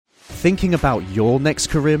thinking about your next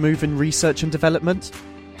career move in research and development?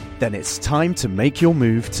 Then it's time to make your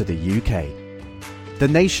move to the UK. The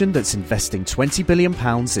nation that's investing £20 billion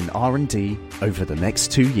in R&D over the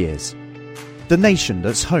next 2 years. The nation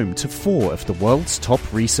that's home to 4 of the world's top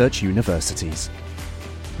research universities.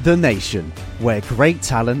 The nation where great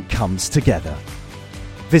talent comes together.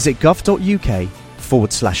 Visit gov.uk/great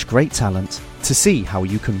talent to see how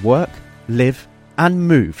you can work, live and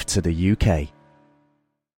move to the UK.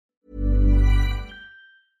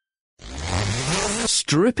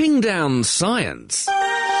 Stripping down science.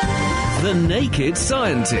 The Naked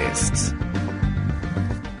Scientists.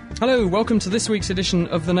 Hello, welcome to this week's edition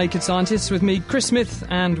of The Naked Scientists with me, Chris Smith,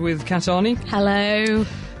 and with Kat Arney. Hello.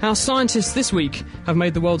 Our scientists this week have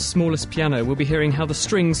made the world's smallest piano. We'll be hearing how the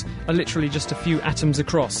strings are literally just a few atoms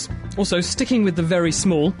across. Also, sticking with the very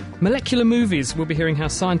small, molecular movies. We'll be hearing how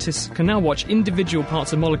scientists can now watch individual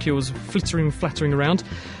parts of molecules flattering around.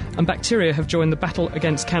 And bacteria have joined the battle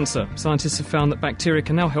against cancer. Scientists have found that bacteria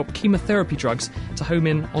can now help chemotherapy drugs to home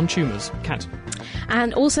in on tumours. Kat.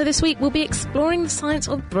 And also this week we'll be exploring the science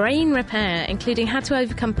of brain repair, including how to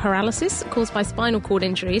overcome paralysis caused by spinal cord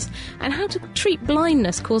injuries and how to treat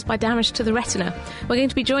blindness caused by damage to the retina. We're going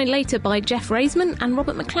to be joined later by Jeff Raisman and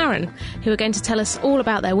Robert McLaren, who are going to tell us all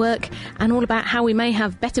about their work and all about how we may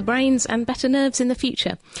have better brains and better nerves in the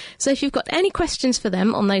future. So if you've got any questions for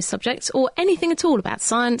them on those subjects or anything at all about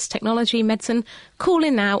science, technology, medicine, call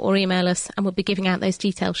in now or email us and we'll be giving out those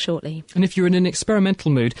details shortly. And if you're in an experimental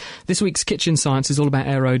mood, this week's Kitchen Science is all about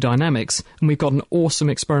aerodynamics, and we've got an awesome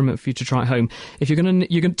experiment for you to try at home. If you're going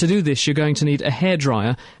to do this, you're going to need a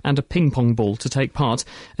hairdryer and a ping pong ball to take part,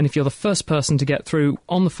 and if you're the first person to get through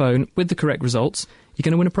on the phone with the correct results, you're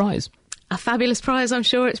going to win a prize. A fabulous prize, I'm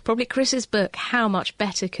sure. It's probably Chris's book. How much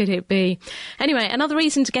better could it be? Anyway, another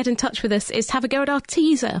reason to get in touch with us is to have a go at our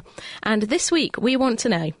teaser. And this week, we want to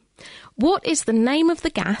know, what is the name of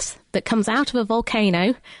the gas that comes out of a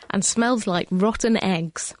volcano and smells like rotten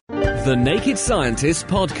eggs? The Naked Scientists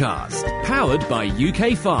podcast, powered by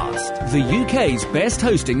UK Fast, the UK's best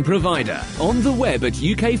hosting provider. On the web at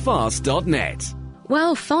ukfast.net.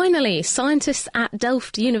 Well, finally, scientists at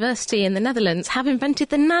Delft University in the Netherlands have invented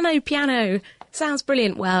the nano piano. Sounds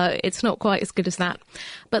brilliant. Well, it's not quite as good as that.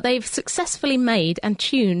 But they've successfully made and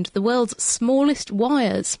tuned the world's smallest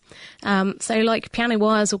wires. So like piano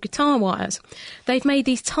wires or guitar wires. They've made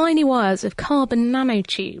these tiny wires of carbon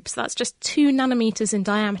nanotubes. That's just 2 nanometers in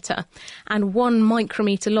diameter and 1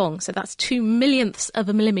 micrometer long. So that's 2 millionths of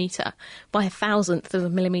a millimeter by 1,000th of a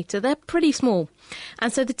millimeter. They're pretty small.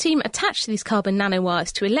 And so the team attached these carbon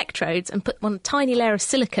nanowires to electrodes and put one tiny layer of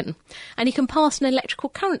silicon. And you can pass an electrical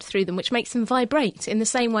current through them, which makes them vibrate in the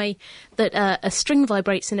same way that a string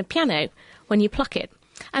vibrates in a piano when you pluck it.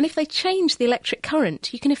 And if they change the electric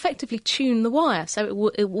current, you can effectively tune the wire,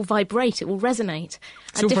 so it will vibrate, it will resonate.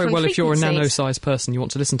 It's all very well if you're a nano-sized person, you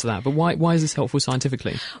want to listen to that, but why is this helpful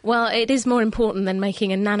scientifically? Well, it is more important than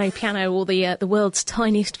making a nano piano or the world's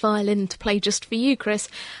tiniest violin to play just for you, Chris.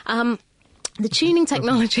 The tuning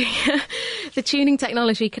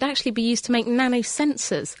technology could actually be used to make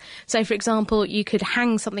nanosensors. So, for example, you could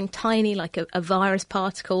hang something tiny like a virus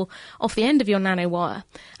particle off the end of your nanowire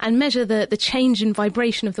and measure the change in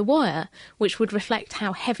vibration of the wire, which would reflect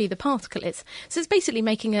how heavy the particle is. So it's basically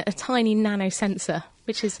making a tiny nanosensor.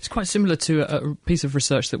 It's quite similar to a piece of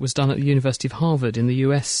research that was done at the University of Harvard in the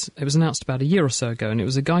US. It was announced about a year or so ago, and it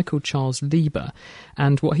was a guy called Charles Lieber.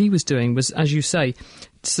 And what he was doing was, as you say,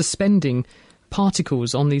 suspending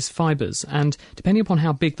particles on these fibres, and depending upon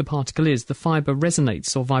how big the particle is, the fibre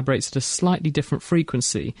resonates or vibrates at a slightly different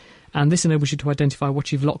frequency, and this enables you to identify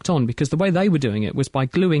what you've locked on, because the way they were doing it was by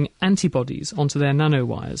gluing antibodies onto their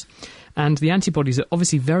nanowires, and the antibodies are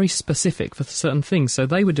obviously very specific for certain things, so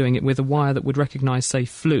they were doing it with a wire that would recognise, say,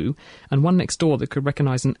 flu, and one next door that could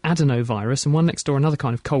recognise an adenovirus, and one next door another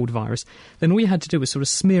kind of cold virus. Then all you had to do was sort of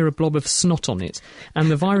smear a blob of snot on it, and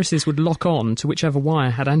the viruses would lock on to whichever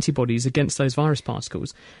wire had antibodies against those virus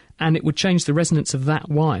particles, and it would change the resonance of that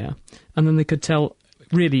wire, and then they could tell,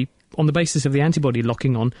 really, on the basis of the antibody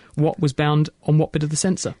locking on, what was bound on what bit of the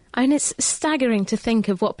sensor. And it's staggering to think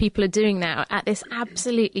of what people are doing now at this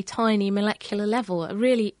absolutely tiny molecular level,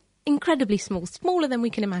 really incredibly small, smaller than we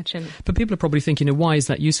can imagine. But people are probably thinking, why is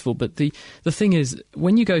that useful? But the thing is,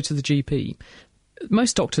 when you go to the GP,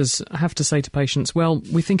 most doctors have to say to patients, well,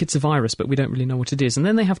 we think it's a virus, but we don't really know what it is. And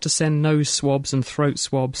then they have to send nose swabs and throat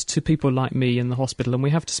swabs to people like me in the hospital, and we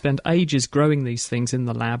have to spend ages growing these things in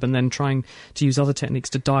the lab and then trying to use other techniques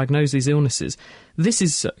to diagnose these illnesses. This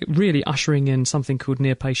is really ushering in something called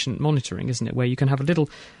near-patient monitoring, isn't it, where you can have a little...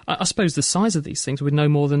 I suppose the size of these things would no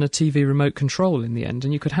more than a TV remote control in the end,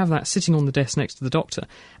 and you could have that sitting on the desk next to the doctor,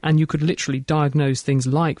 and you could literally diagnose things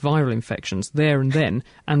like viral infections there and then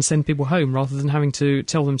and send people home rather than having to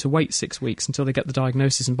tell them to wait 6 weeks until they get the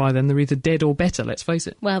diagnosis, and by then they're either dead or better, let's face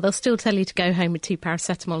it. Well, they'll still tell you to go home with 2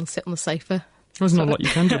 paracetamol and sit on the sofa. There's not a lot you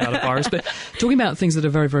can do about a virus, but talking about things that are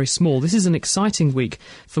very, very small, this is an exciting week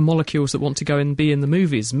for molecules that want to go and be in the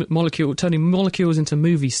movies, turning molecules into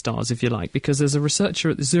movie stars, if you like, because there's a researcher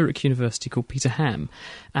at the Zurich University called Peter Ham,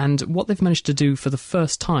 and what they've managed to do for the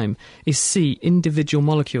first time is see individual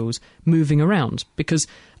molecules moving around, because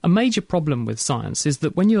a major problem with science is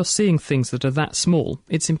that when you're seeing things that are that small,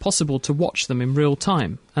 it's impossible to watch them in real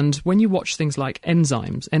time. And when you watch things like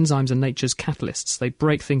enzymes are nature's catalysts. They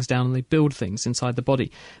break things down and they build things inside the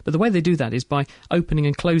body. But the way they do that is by opening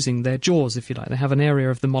and closing their jaws, if you like. They have an area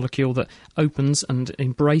of the molecule that opens and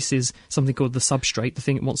embraces something called the substrate, the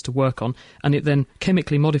thing it wants to work on, and it then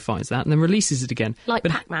chemically modifies that and then releases it again. Like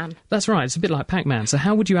Pac-Man. That's right, it's a bit like Pac-Man. So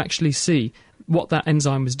how would you actually see what that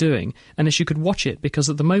enzyme was doing unless you could watch it? Because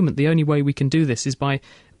at the moment the only way we can do this is by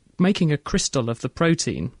making a crystal of the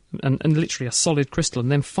protein, and literally a solid crystal,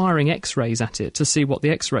 and then firing X-rays at it to see what the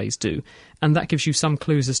X-rays do, and that gives you some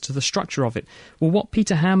clues as to the structure of it. Well, what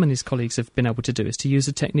Peter Ham and his colleagues have been able to do is to use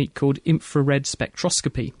a technique called infrared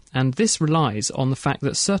spectroscopy, and this relies on the fact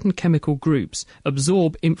that certain chemical groups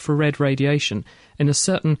absorb infrared radiation in a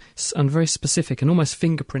certain and very specific and almost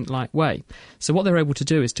fingerprint-like way. So what they're able to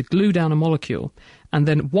do is to glue down a molecule and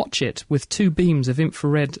then watch it with 2 beams of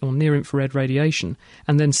infrared or near-infrared radiation,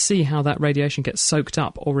 and then see how that radiation gets soaked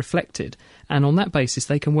up or reflected. And on that basis,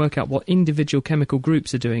 they can work out what individual chemical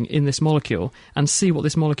groups are doing in this molecule and see what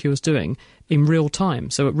this molecule is doing in real time.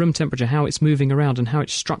 So at room temperature, how it's moving around and how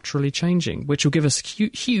it's structurally changing, which will give us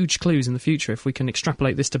huge clues in the future if we can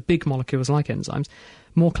extrapolate this to big molecules like enzymes,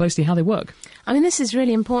 more closely how they work. I mean, this is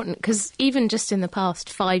really important because even just in the past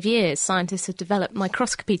 5 years, scientists have developed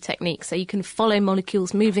microscopy techniques so you can follow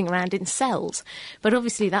molecules moving around in cells. But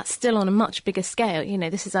obviously that's still on a much bigger scale. You know,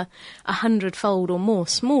 this is a 100-fold or more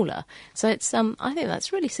smaller. So it's I think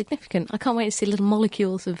that's really significant. I can't wait to see little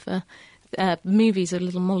molecules of... movies of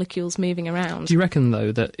little molecules moving around. Do you reckon,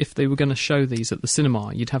 though, that if they were going to show these at the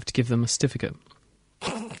cinema, you'd have to give them a certificate?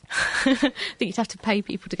 That you'd have to pay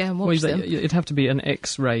people to go and watch them. It'd have to be an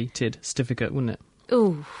X-rated certificate, wouldn't it?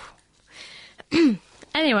 Ooh.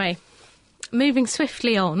 Anyway, moving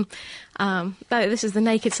swiftly on. This is the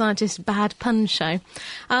Naked Scientist Bad Pun Show.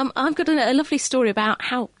 I've got a lovely story about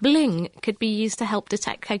how bling could be used to help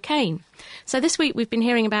detect cocaine. So this week we've been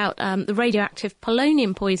hearing about the radioactive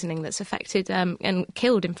polonium poisoning that's affected and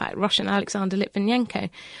killed, in fact, Russian Alexander Litvinenko.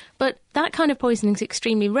 But that kind of poisoning is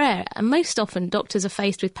extremely rare, and most often doctors are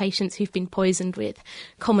faced with patients who've been poisoned with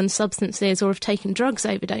common substances or have taken drugs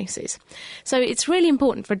overdoses. So it's really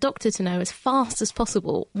important for a doctor to know as fast as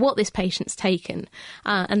possible what this patient's taken,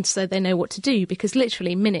 and so they know what to do, because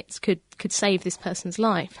literally minutes could save this person's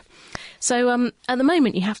life. So at the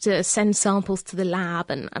moment you have to send samples to the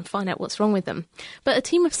lab and find out what's wrong with them. But a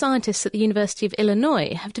team of scientists at the University of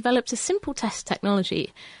Illinois have developed a simple test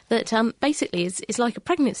technology that basically is like a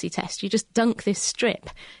pregnancy test. You just dunk this strip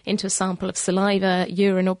into a sample of saliva,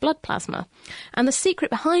 urine or blood plasma. And the secret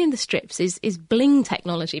behind the strips is bling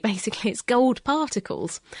technology. Basically, it's gold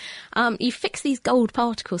particles. You fix these gold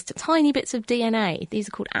particles to tiny bits of DNA. These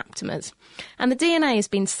are called aptamers. And the DNA has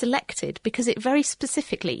been selected because it very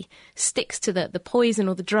specifically sticks to the poison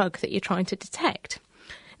or the drug that you're trying to detect.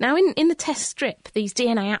 Now, in the test strip, these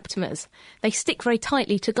DNA aptamers, they stick very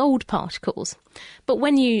tightly to gold particles. But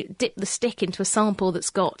when you dip the stick into a sample that's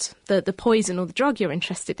got the poison or the drug you're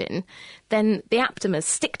interested in, then the aptamers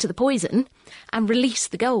stick to the poison and release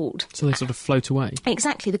the gold. So they sort of float away.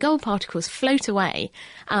 Exactly. The gold particles float away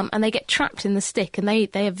and they get trapped in the stick, and they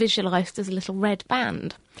are visualised as a little red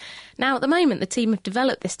band. Now, at the moment, the team have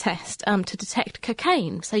developed this test to detect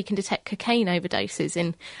cocaine, so you can detect cocaine overdoses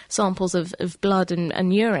in samples of blood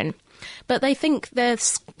and urine. But they think they're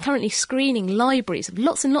currently screening libraries of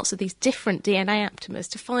lots and lots of these different DNA aptamers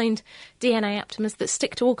to find DNA aptamers that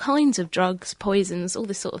stick to all kinds of drugs, poisons, all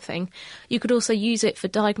this sort of thing. You could also use it for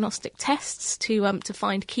diagnostic tests to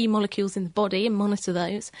find key molecules in the body and monitor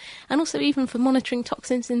those, and also even for monitoring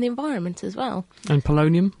toxins in the environment as well. And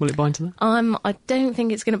polonium, will it bind to that? I don't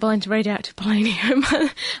think it's going to bind to radioactive polonium.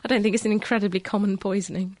 I don't think it's an incredibly common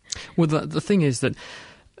poisoning. Well, the thing is that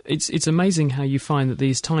It's amazing how you find that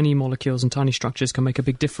these tiny molecules and tiny structures can make a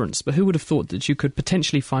big difference. But who would have thought that you could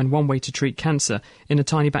potentially find one way to treat cancer in a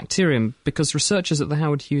tiny bacterium? Because researchers at the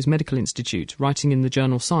Howard Hughes Medical Institute, writing in the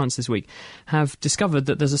journal Science this week, have discovered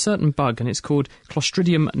that there's a certain bug, and it's called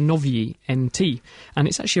Clostridium novyi NT, and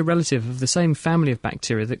it's actually a relative of the same family of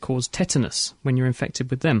bacteria that cause tetanus when you're infected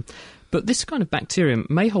with them. But this kind of bacterium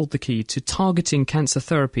may hold the key to targeting cancer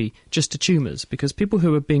therapy just to tumours, because people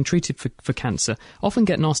who are being treated for cancer often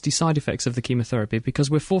get nasty side effects of the chemotherapy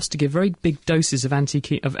because we're forced to give very big doses of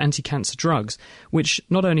anti-cancer drugs, which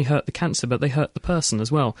not only hurt the cancer, but they hurt the person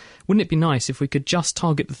as well. Wouldn't it be nice if we could just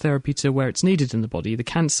target the therapy to where it's needed in the body, the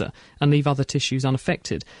cancer, and leave other tissues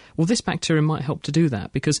unaffected? Well, this bacterium might help to do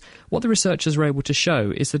that, because what the researchers are able to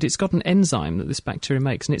show is that it's got an enzyme that this bacterium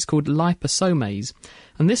makes, and it's called liposomase.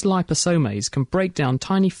 And this liposomase can break down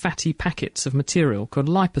tiny fatty packets of material called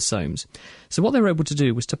liposomes. So what they were able to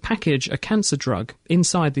do was to package a cancer drug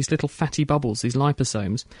inside these little fatty bubbles, these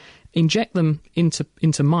liposomes, inject them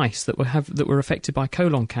into mice that were affected by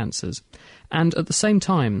colon cancers, and at the same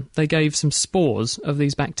time they gave some spores of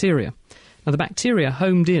these bacteria. Now, the bacteria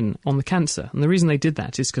homed in on the cancer, and the reason they did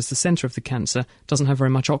that is because the centre of the cancer doesn't have very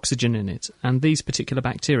much oxygen in it, and these particular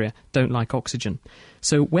bacteria don't like oxygen.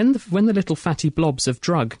 So when the little fatty blobs of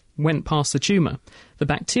drug went past the tumour, the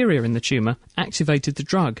bacteria in the tumour activated the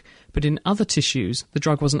drug, but in other tissues the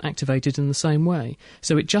drug wasn't activated in the same way.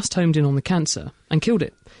 So it just homed in on the cancer and killed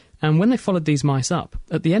it. And when they followed these mice up,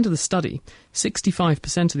 at the end of the study,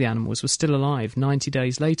 65% of the animals were still alive 90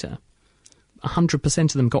 days later. 100%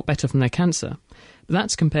 of them got better from their cancer. But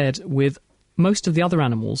that's compared with most of the other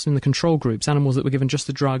animals in the control groups, animals that were given just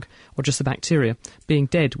the drug or just the bacteria, being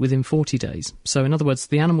dead within 40 days. So in other words,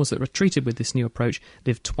 the animals that were treated with this new approach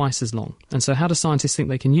lived twice as long. And so how do scientists think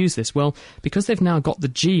they can use this? Well, because they've now got the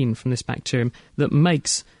gene from this bacterium that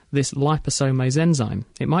makes this liposomase enzyme,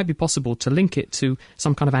 it might be possible to link it to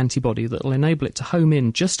some kind of antibody that will enable it to home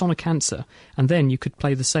in just on a cancer, and then you could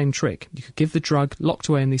play the same trick. You could give the drug locked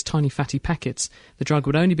away in these tiny fatty packets. The drug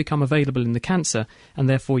would only become available in the cancer, and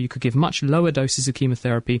therefore you could give much lower doses of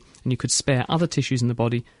chemotherapy, and you could spare other tissues in the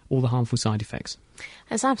body all the harmful side effects.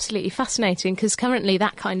 That's absolutely fascinating, because currently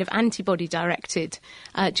that kind of antibody-directed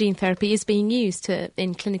gene therapy is being used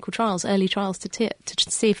in clinical trials, early trials, to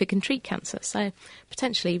see if it can treat cancer. So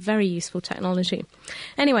potentially very useful technology.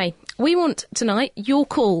 Anyway, we want tonight your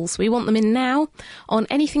calls. We want them in now on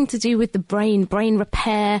anything to do with the brain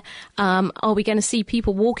repair. Are we going to see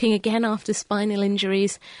people walking again after spinal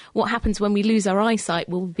injuries? What happens when we lose our eyesight?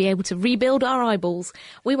 Will we be able to rebuild our eyeballs?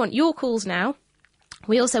 We want your calls now.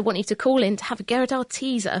 We also want you to call in to have a go at our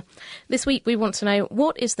teaser. This week we want to know,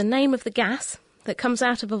 what is the name of the gas that comes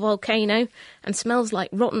out of a volcano and smells like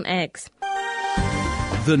rotten eggs?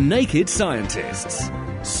 The Naked Scientists,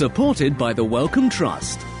 supported by the Wellcome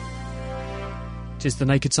Trust. It is The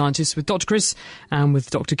Naked Scientists with Dr. Chris and with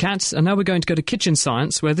Dr. Katz. And now we're going to go to Kitchen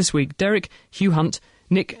Science, where this week Derek, Hugh Hunt,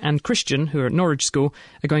 Nick and Christian, who are at Norwich School,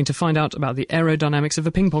 are going to find out about the aerodynamics of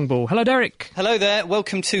a ping-pong ball. Hello, Derek. Hello there.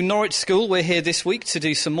 Welcome to Norwich School. We're here this week to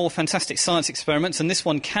do some more fantastic science experiments, and this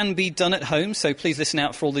one can be done at home, so please listen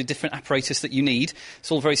out for all the different apparatus that you need.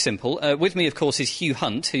 It's all very simple. With me, of course, is Hugh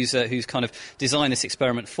Hunt, who's kind of designed this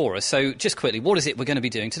experiment for us. So just quickly, what is it we're going to be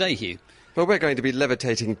doing today, Hugh? Well, we're going to be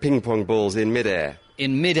levitating ping-pong balls in mid-air.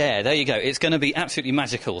 In mid-air, there you go. It's going to be absolutely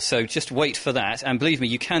magical, so just wait for that. And believe me,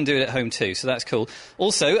 you can do it at home too, so that's cool.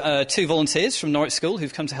 Also, 2 volunteers from Norwich School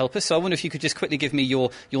who've come to help us, so I wonder if you could just quickly give me your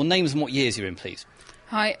names and what years you're in, please.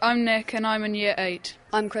 Hi, I'm Nick and I'm in Year 8.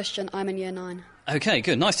 I'm Christian, I'm in Year 9. OK,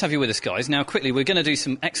 good. Nice to have you with us, guys. Now, quickly, we're going to do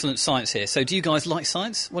some excellent science here. So do you guys like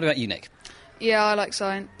science? What about you, Nick? Yeah, I like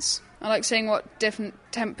science. I like seeing what different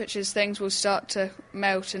temperatures things will start to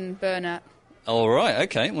melt and burn at. All right,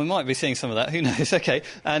 OK. We might be seeing some of that. Who knows? OK.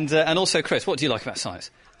 And also, Chris, what do you like about science?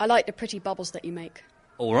 I like the pretty bubbles that you make.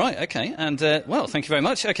 All right, OK. And, well, thank you very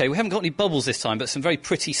much. OK, we haven't got any bubbles this time, but some very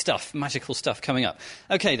pretty stuff, magical stuff coming up.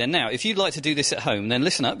 OK, then, now, if you'd like to do this at home, then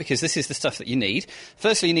listen up, because this is the stuff that you need.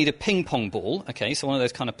 Firstly, you need a ping-pong ball. OK, so one of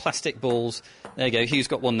those kind of plastic balls. There you go. Hugh's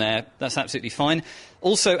got one there. That's absolutely fine.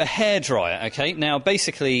 Also, a hairdryer. OK, now,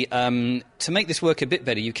 basically, to make this work a bit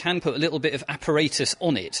better, you can put a little bit of apparatus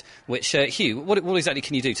on it, which, Hugh, what exactly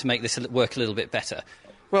can you do to make this work a little bit better?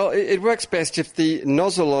 Well, it works best if the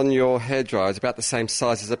nozzle on your hairdryer is about the same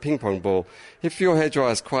size as a ping-pong ball. If your hairdryer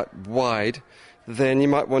is quite wide, then you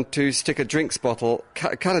might want to stick a drinks bottle,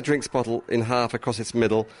 cut a drinks bottle in half across its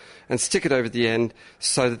middle and stick it over the end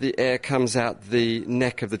so that the air comes out the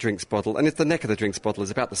neck of the drinks bottle. And if the neck of the drinks bottle is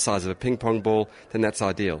about the size of a ping-pong ball, then that's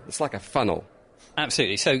ideal. It's like a funnel.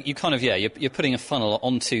 Absolutely. So you kind of, you're putting a funnel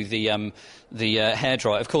onto the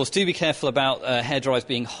hairdryer. Of course, do be careful about hairdryers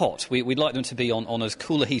being hot. We'd like them to be on as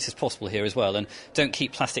cool a heat as possible here as well, and don't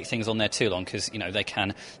keep plastic things on there too long because, they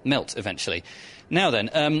can melt eventually. Now then,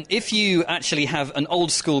 if you actually have an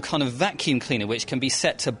old-school kind of vacuum cleaner which can be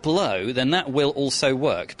set to blow, then that will also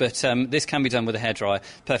work. But this can be done with a hairdryer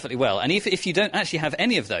perfectly well. And if you don't actually have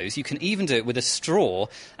any of those, you can even do it with a straw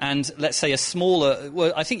and, let's say, a smaller...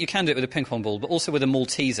 Well, I think you can do it with a ping-pong ball, but also with a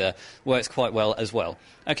Malteser works quite well as well.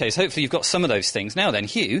 OK, so hopefully you've got some of those things. Now then,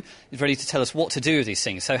 Hugh is ready to tell us what to do with these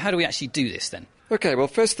things. So how do we actually do this then? OK, well,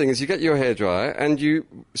 first thing is you get your hairdryer and you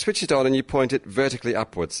switch it on and you point it vertically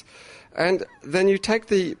upwards. And then you take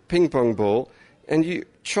the ping-pong ball and you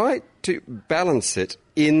try to balance it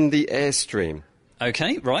in the airstream.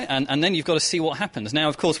 OK, right, and then you've got to see what happens. Now,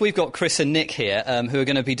 of course, we've got Chris and Nick here who are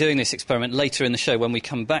going to be doing this experiment later in the show when we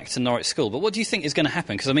come back to Norwich School. But what do you think is going to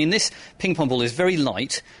happen? Because, this ping-pong ball is very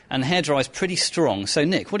light and the hairdryer is pretty strong. So,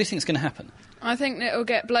 Nick, what do you think is going to happen? I think it'll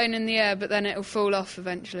get blown in the air, but then it'll fall off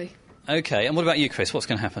eventually. OK, and what about you, Chris? What's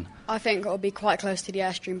going to happen? I think it'll be quite close to the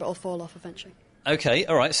airstream, but it'll fall off eventually. OK,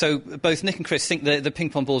 all right, so both Nick and Chris think the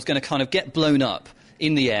ping-pong ball is going to kind of get blown up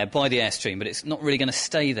in the air by the airstream, but it's not really going to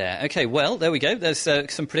stay there. OK, well, there we go. There's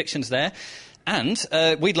some predictions there. And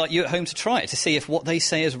we'd like you at home to try it to see if what they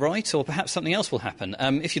say is right or perhaps something else will happen.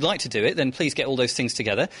 If you'd like to do it, then please get all those things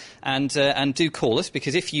together and do call us,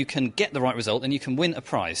 because if you can get the right result, then you can win a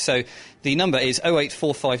prize. So the number is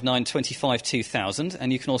 08459 25 2000,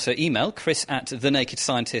 and you can also email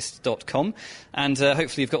chris@thenakedscientist.com, and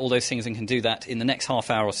hopefully you've got all those things and can do that in the next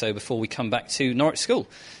half hour or so before we come back to Norwich School.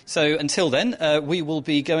 So until then, we will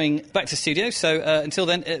be going back to studio. So until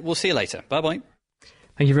then, we'll see you later. Bye-bye.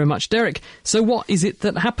 Thank you very much, Derek. So what is it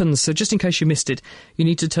that happens? So just in case you missed it, you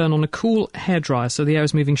need to turn on a cool hairdryer so the air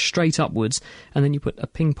is moving straight upwards, and then you put a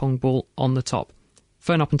ping-pong ball on the top.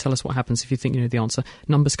 Phone up and tell us what happens if you think you know the answer.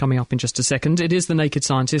 Numbers coming up in just a second. It is The Naked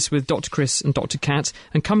Scientist with Dr. Chris and Dr. Kat,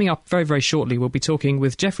 and coming up very, very shortly we'll be talking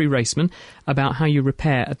with Jeffrey Raceman about how you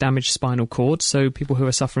repair a damaged spinal cord, so people who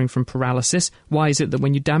are suffering from paralysis. Why is it that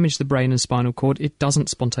when you damage the brain and spinal cord, it doesn't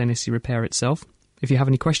spontaneously repair itself? If you have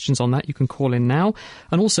any questions on that, you can call in now.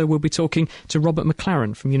 And also we'll be talking to Robert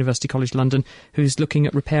McLaren from University College London, who's looking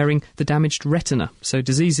at repairing the damaged retina. So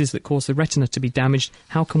diseases that cause the retina to be damaged,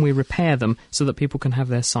 how can we repair them so that people can have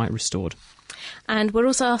their sight restored? And we're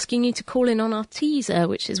also asking you to call in on our teaser,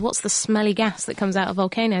 which is what's the smelly gas that comes out of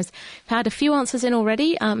volcanoes. We've had a few answers in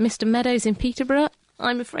already. Mr. Meadows in Peterborough,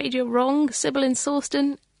 I'm afraid you're wrong. Sybil in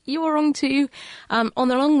Sawston, you're wrong too.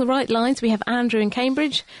 Along the right lines, we have Andrew in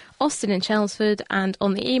Cambridge, Austin in Chelmsford, and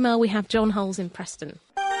on the email we have John Holes in Preston.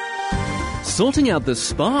 Sorting out the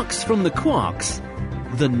sparks from the quarks.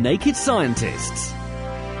 The Naked Scientists.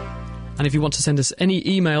 And if you want to send us any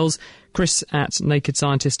emails,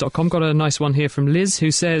 chris@nakedscientist.com. Got a nice one here from Liz,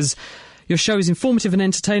 who says, your show is informative and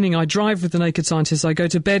entertaining. I drive with The Naked Scientist. I go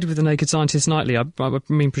to bed with The Naked Scientist nightly. I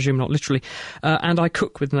presume not literally. And I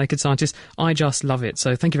cook with The Naked Scientist. I just love it.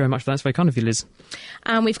 So thank you very much for that. That's very kind of you, Liz.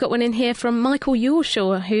 And we've got one in here from Michael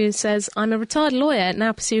Yorshaw, who says, I'm a retired lawyer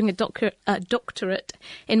now pursuing a doctorate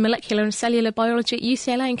in molecular and cellular biology at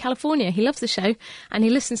UCLA in California. He loves the show and he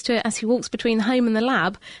listens to it as he walks between the home and the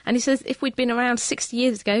lab. And he says if we'd been around 60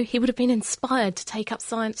 years ago, he would have been inspired to take up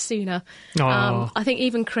science sooner. I think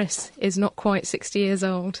even Chris is not quite 60 years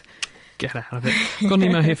old. Get out of it. I've got an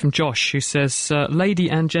email here from Josh, who says,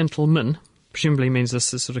 lady and gentleman, presumably means us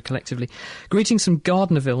sort of collectively, greetings from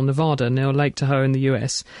Gardnerville, Nevada, near Lake Tahoe in the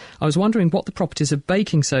US. I was wondering what the properties of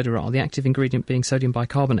baking soda are, the active ingredient being sodium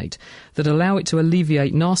bicarbonate, that allow it to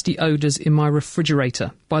alleviate nasty odours in my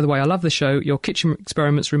refrigerator. By the way, I love the show. Your kitchen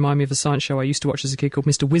experiments remind me of a science show I used to watch as a kid called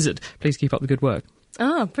Mr. Wizard. Please keep up the good work.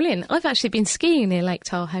 Oh, brilliant. I've actually been skiing near Lake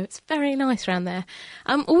Tahoe. It's very nice around there.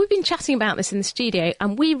 We've been chatting about this in the studio,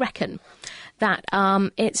 and we reckon that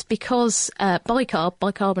it's because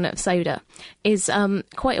bicarbonate of soda, is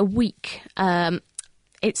quite a weak...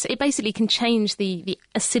 It basically can change the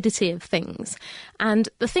acidity of things. And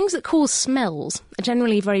the things that cause smells are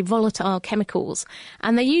generally very volatile chemicals.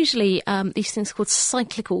 And they're usually these things called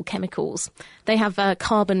cyclical chemicals. They have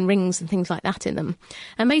carbon rings and things like that in them.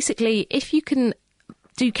 And basically, if you can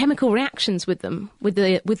do chemical reactions with them, with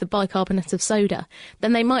the bicarbonate of soda,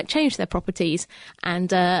 then they might change their properties and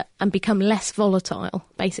become less volatile,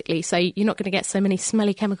 basically. So you're not going to get so many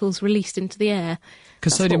smelly chemicals released into the air.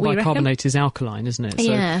 Because sodium bicarbonate is alkaline, isn't it?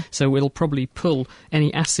 Yeah. So it'll probably pull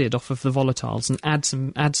any acid off of the volatiles and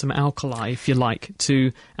add some alkali, if you like,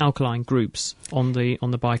 to alkaline groups on the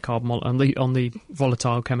bicarb on the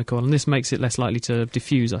volatile chemical, and this makes it less likely to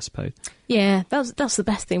diffuse, I suppose. Yeah, that's the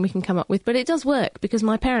best thing we can come up with, but it does work because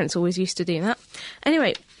my parents always used to do that.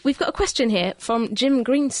 Anyway, we've got a question here from Jim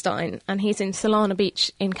Greenstein, and he's in Solana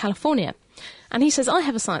Beach in California. And he says, I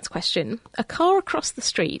have a science question. A car across the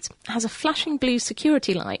street has a flashing blue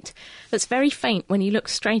security light that's very faint when you look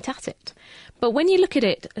straight at it. But when you look at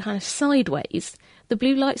it kind of sideways, the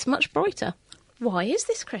blue light's much brighter. Why is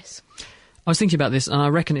this, Chris? I was thinking about this, and I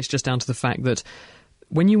reckon it's just down to the fact that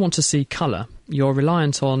when you want to see colour, you're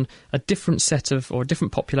reliant on a different set of, or a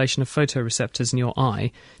different population of photoreceptors in your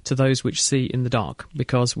eye to those which see in the dark,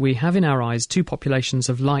 because we have in our eyes two populations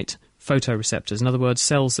of light photoreceptors, in other words,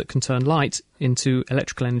 cells that can turn light into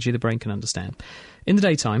electrical energy the brain can understand. In the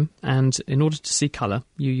daytime, and in order to see colour,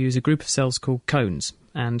 you use a group of cells called cones,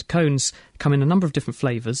 and cones come in a number of different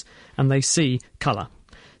flavours, and they see colour.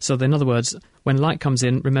 So in other words, when light comes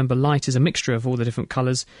in, remember light is a mixture of all the different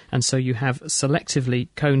colours, and so you have selectively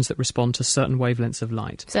cones that respond to certain wavelengths of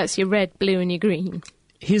light. So that's your red, blue and your green.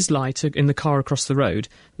 His light in the car across the road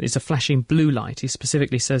is a flashing blue light. He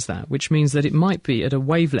specifically says that, which means that it might be at a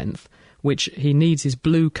wavelength which he needs his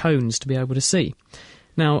blue cones to be able to see.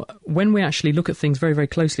 Now, when we actually look at things very, very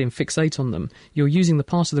closely and fixate on them, you're using the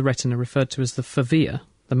part of the retina referred to as the fovea,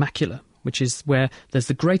 the macula, which is where there's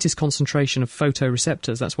the greatest concentration of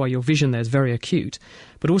photoreceptors. That's why your vision there is very acute.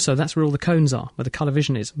 But also that's where all the cones are, where the colour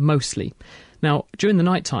vision is, mostly. Now, during the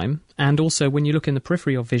night time, and also when you look in the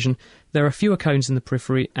periphery of vision, there are fewer cones in the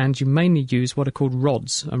periphery, and you mainly use what are called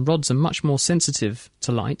rods. And rods are much more sensitive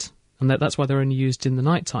to light, and that's why they're only used in the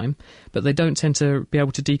night time, but they don't tend to be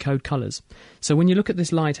able to decode colours. So when you look at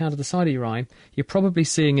this light out of the side of your eye, you're probably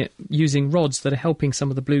seeing it using rods that are helping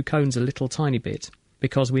some of the blue cones a little tiny bit,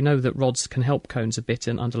 because we know that rods can help cones a bit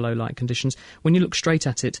under low light conditions. When you look straight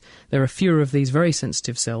at it, there are fewer of these very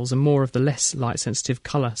sensitive cells and more of the less light-sensitive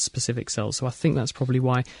colour-specific cells. So I think that's probably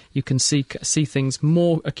why you can see things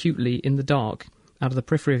more acutely in the dark out of the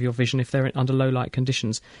periphery of your vision if they're under low light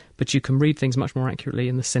conditions, but you can read things much more accurately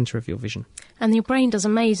in the centre of your vision. And your brain does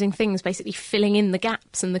amazing things, basically filling in the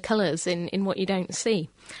gaps and the colours in what you don't see.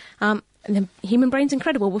 And the human brain's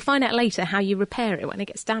incredible. We'll find out later how you repair it when it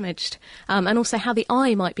gets damaged, and also how the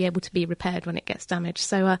eye might be able to be repaired when it gets damaged.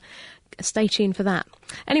 So stay tuned for that.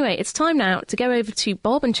 Anyway, it's time now to go over to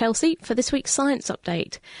Bob and Chelsea for this week's Science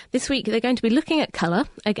Update. This week they're going to be looking at colour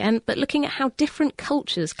again, but looking at how different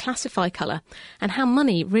cultures classify colour and how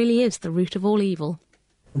money really is the root of all evil.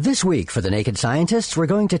 This week for the Naked Scientists, we're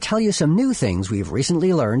going to tell you some new things we've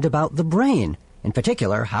recently learned about the brain. In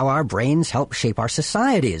particular, how our brains help shape our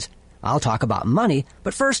societies. I'll talk about money,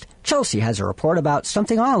 but first, Chelsea has a report about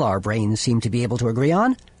something all our brains seem to be able to agree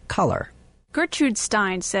on: color. Gertrude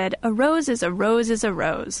Stein said, "A rose is a rose is a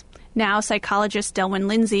rose." Now, psychologists Delwyn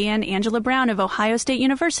Lindsay and Angela Brown of Ohio State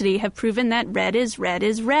University have proven that red is red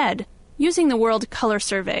is red. Using the World Color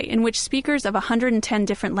Survey, in which speakers of 110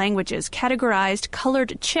 different languages categorized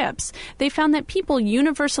colored chips, they found that people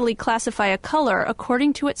universally classify a color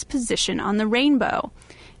according to its position on the rainbow.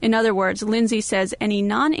 In other words, Lindsay says any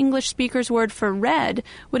non-English speaker's word for red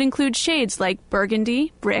would include shades like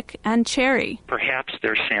burgundy, brick, and cherry. Perhaps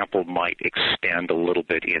their sample might extend a little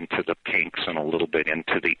bit into the pinks and a little bit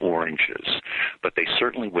into the oranges, but they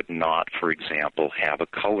certainly would not, for example, have a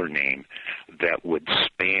color name that would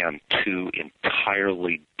span two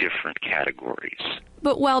entirely different categories.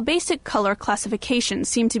 But while basic color classifications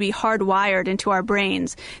seem to be hardwired into our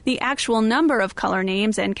brains, the actual number of color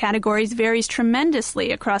names and categories varies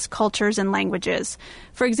tremendously across cultures and languages.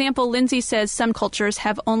 For example, Lindsay says some cultures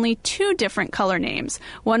have only 2 different color names,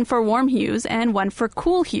 one for warm hues and one for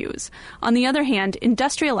cool hues. On the other hand,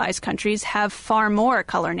 industrialized countries have far more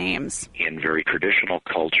color names. In very traditional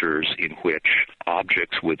cultures in which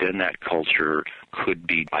objects within that culture could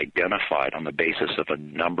be identified on the basis of a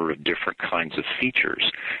number of different kinds of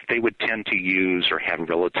features, they would tend to use or have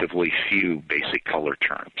relatively few basic color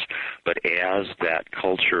terms. But as that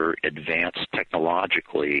culture advanced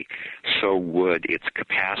technologically, so would its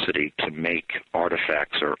capacity to make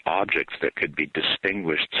artifacts or objects that could be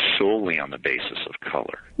distinguished solely on the basis of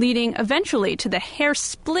color. Leading eventually to the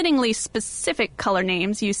hair-splittingly specific color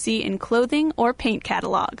names you see in clothing or paint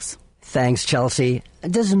catalogs. Thanks, Chelsea.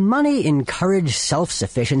 Does money encourage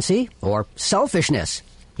self-sufficiency or selfishness?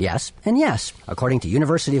 Yes and yes, according to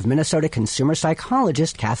University of Minnesota consumer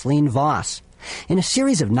psychologist Kathleen Voss. In a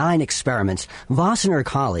series of 9 experiments, Voss and her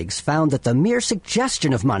colleagues found that the mere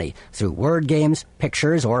suggestion of money through word games,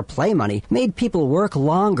 pictures, or play money made people work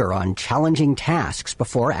longer on challenging tasks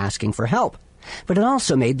before asking for help. But it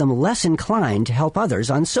also made them less inclined to help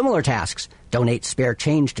others on similar tasks, donate spare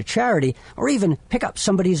change to charity, or even pick up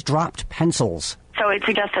somebody's dropped pencils. So it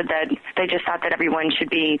suggested that they just thought that everyone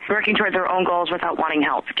should be working toward their own goals without wanting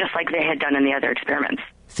help, just like they had done in the other experiments.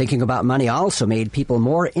 Thinking about money also made people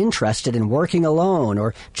more interested in working alone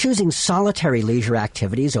or choosing solitary leisure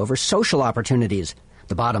activities over social opportunities.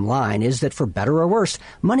 The bottom line is that for better or worse,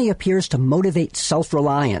 money appears to motivate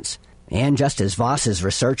self-reliance. And just as Voss's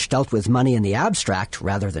research dealt with money in the abstract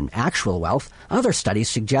rather than actual wealth, other studies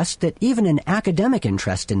suggest that even an academic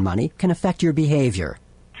interest in money can affect your behavior.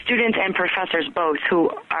 Students and professors both who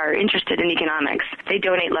are interested in economics, they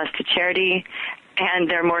donate less to charity,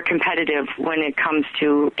 and they're more competitive when it comes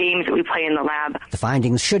to games that we play in the lab. The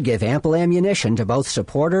findings should give ample ammunition to both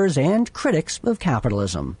supporters and critics of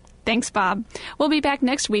capitalism. Thanks, Bob. We'll be back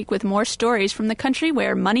next week with more stories from the country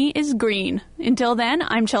where money is green. Until then,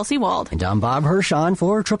 I'm Chelsea Wald. And I'm Bob Hirschon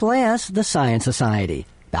for AAAS, the Science Society.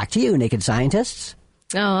 Back to you, Naked Scientists.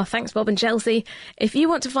 Oh, thanks, Bob and Chelsea. If you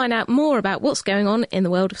want to find out more about what's going on in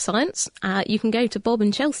the world of science, you can go to Bob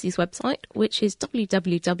and Chelsea's website, which is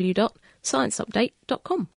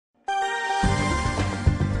www.scienceupdate.com.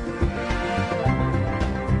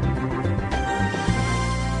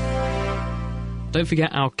 Don't forget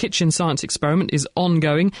our kitchen science experiment is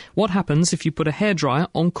ongoing. What happens if you put a hairdryer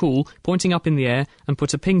on cool, pointing up in the air, and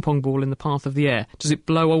put a ping pong ball in the path of the air? Does it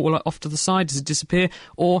blow all off to the side? Does it disappear?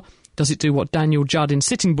 Or does it do what Daniel Judd in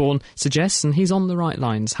Sittingbourne suggests? And he's on the right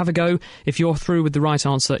lines. Have a go. If you're through with the right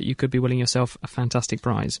answer, you could be winning yourself a fantastic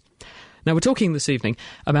prize. Now, we're talking this evening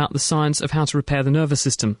about the science of how to repair the nervous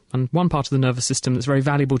system. And one part of the nervous system that's very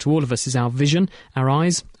valuable to all of us is our vision, our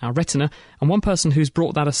eyes, our retina. And one person who's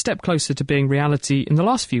brought that a step closer to being reality in the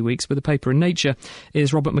last few weeks with a paper in Nature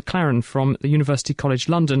is Robert McLaren from the University College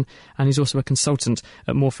London. And he's also a consultant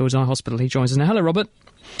at Moorfields Eye Hospital. He joins us now. Hello, Robert.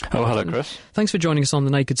 Oh, hello, Chris. Thanks for joining us on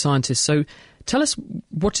The Naked Scientist. So tell us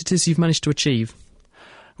what it is you've managed to achieve.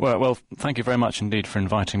 Well, thank you very much indeed for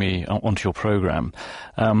inviting me onto your programme.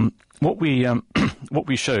 What we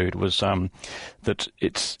showed was that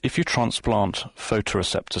if you transplant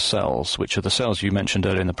photoreceptor cells, which are the cells you mentioned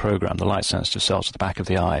earlier in the programme, the light-sensitive cells at the back of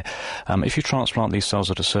the eye, if you transplant these cells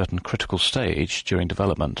at a certain critical stage during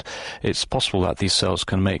development, it's possible that these cells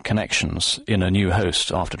can make connections in a new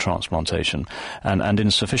host after transplantation, and in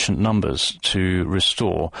sufficient numbers to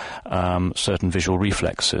restore certain visual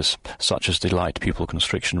reflexes, such as the light pupil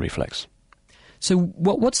constriction reflex. So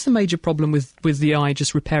what's the major problem with the eye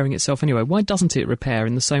just repairing itself anyway? Why doesn't it repair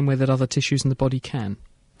in the same way that other tissues in the body can?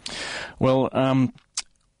 Well,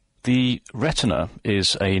 the retina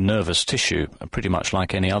is a nervous tissue, pretty much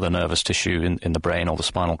like any other nervous tissue in the brain or the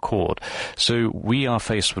spinal cord. So we are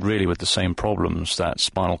faced with the same problems that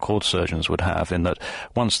spinal cord surgeons would have, in that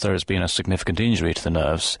once there has been a significant injury to the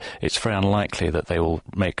nerves, it's very unlikely that they will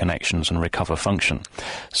make connections and recover function.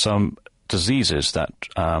 Some diseases that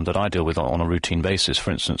I deal with on a routine basis,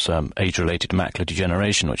 for instance, age-related macular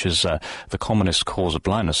degeneration, which is the commonest cause of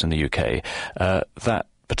blindness in the UK, that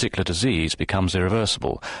particular disease becomes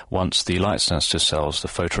irreversible once the light-sensitive cells, the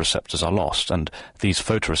photoreceptors, are lost. And these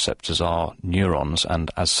photoreceptors are neurons, and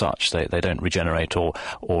as such, they don't regenerate or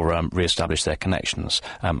re-establish their connections,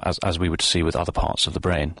 as we would see with other parts of the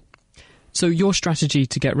brain. So your strategy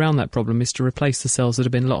to get around that problem is to replace the cells that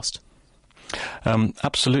have been lost?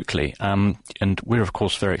 Absolutely, and we're of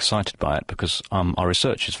course very excited by it because our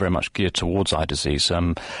research is very much geared towards eye disease,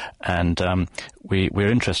 and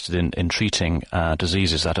we're interested in treating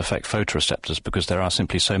diseases that affect photoreceptors, because there are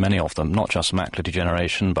simply so many of them, not just macular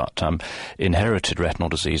degeneration, but inherited retinal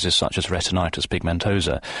diseases such as retinitis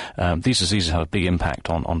pigmentosa. These diseases have a big impact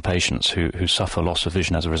on patients who suffer loss of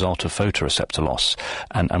vision as a result of photoreceptor loss,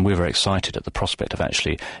 and we're very excited at the prospect of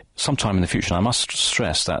actually sometime in the future. And I must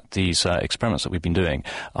stress that these experiments that we've been doing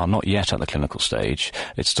are not yet at the clinical stage.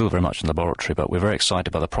 It's still very much in the laboratory, but we're very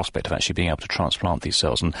excited by the prospect of actually being able to transplant these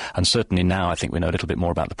cells. And certainly now I think we know a little bit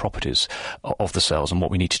more about the properties of the cells and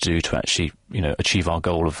what we need to do to actually, achieve our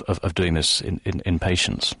goal of doing this in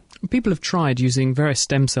patients. People have tried using various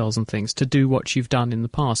stem cells and things to do what you've done in the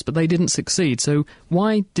past, but they didn't succeed. So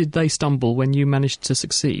why did they stumble when you managed to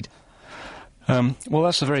succeed? Well,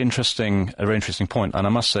 that's a very interesting point, and I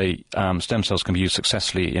must say stem cells can be used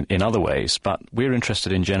successfully in other ways, but we're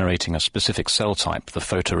interested in generating a specific cell type, the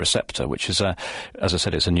photoreceptor, which is, as I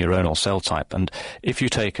said, it's a neuronal cell type, and if you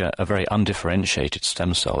take a very undifferentiated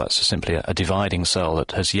stem cell, that's simply a dividing cell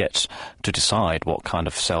that has yet to decide what kind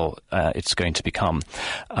of cell it's going to become,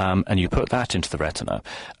 and you put that into the retina,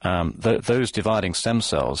 those dividing stem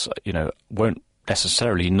cells, won't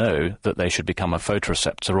necessarily know that they should become a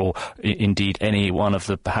photoreceptor, or indeed any one of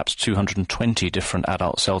the perhaps 220 different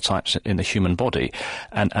adult cell types in the human body.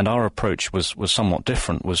 And our approach was somewhat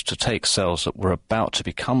different, was to take cells that were about to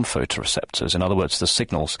become photoreceptors, in other words, the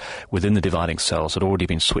signals within the dividing cells had already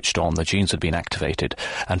been switched on, the genes had been activated,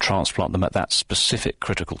 and transplant them at that specific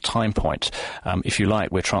critical time point. If you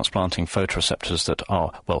like, we're transplanting photoreceptors that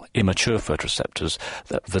are, immature photoreceptors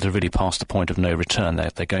that are really past the point of no return.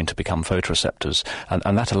 They're going to become photoreceptors.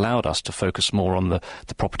 And that allowed us to focus more on the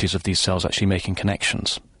properties of these cells actually making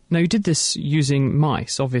connections. Now, you did this using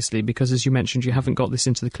mice, obviously, because, as you mentioned, you haven't got this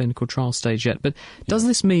into the clinical trial stage yet. But does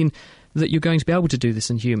this mean that you're going to be able to do this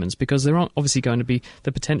in humans? Because there aren't obviously going to be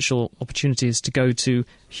the potential opportunities to go to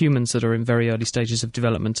humans that are in very early stages of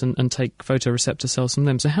development and take photoreceptor cells from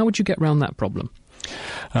them. So how would you get around that problem?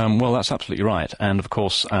 Well, that's absolutely right. And, of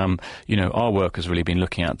course, our work has really been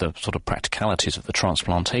looking at the sort of practicalities of the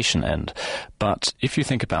transplantation end. But if you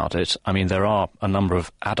think about it, there are a number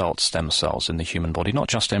of adult stem cells in the human body, not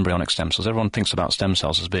just embryonic stem cells. Everyone thinks about stem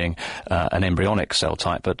cells as being an embryonic cell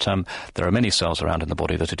type, but there are many cells around in the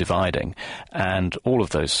body that are dividing. And all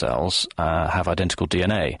of those cells have identical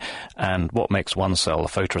DNA. And what makes one cell a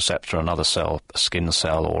photoreceptor, another cell a skin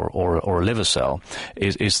cell or a liver cell,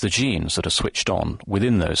 is the genes that are switched on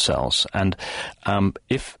within those cells. And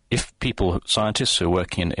if scientists who are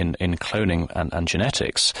working in cloning and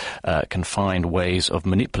genetics can find ways of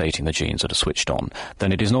manipulating the genes that are switched on,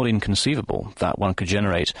 then it is not inconceivable that one could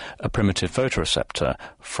generate a primitive photoreceptor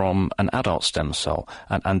from an adult stem cell.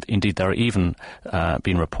 And indeed, there are even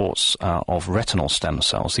been reports of retinal stem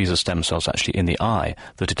cells. These are stem cells actually in the eye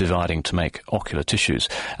that are dividing to make ocular tissues.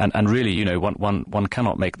 And really, one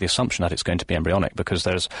cannot make the assumption that it's going to be embryonic, because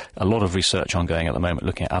there's a lot of research ongoing at the moment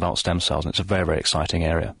looking at adult stem cells, and it's a very, very exciting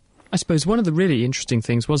area. I suppose one of the really interesting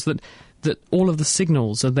things was that all of the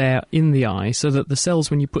signals are there in the eye, so that the cells,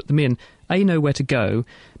 when you put them in, A, know where to go,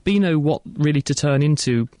 B, know what really to turn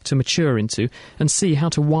into, to mature into, and C, how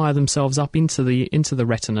to wire themselves up into the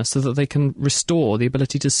retina so that they can restore the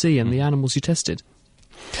ability to see in the animals you tested.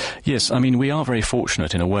 Yes, we are very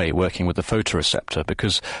fortunate in a way working with the photoreceptor,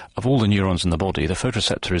 because of all the neurons in the body, the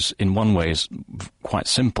photoreceptor is in one way is quite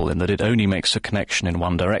simple in that it only makes a connection in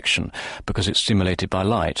one direction because it's stimulated by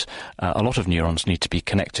light. A lot of neurons need to be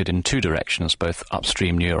connected in two directions, both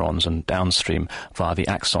upstream neurons and downstream via the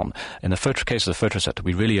axon. In the case of the photoreceptor,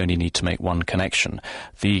 we really only need to make one connection.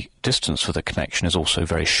 The distance for the connection is also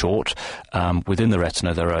very short. Within the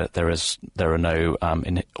retina, there are no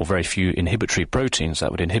or very few inhibitory proteins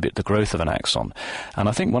that would inhibit the growth of an axon. And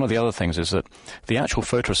I think one of the other things is that the actual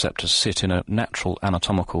photoreceptors sit in a natural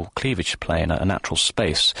anatomical cleavage plane, a natural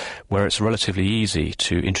space, where it's relatively easy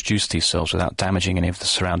to introduce these cells without damaging any of the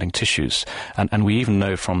surrounding tissues. And we even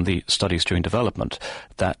know from the studies during development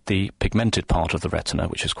that the pigmented part of the retina,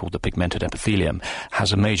 which is called the pigmented epithelium,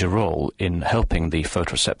 has a major role in helping the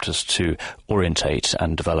photoreceptors to orientate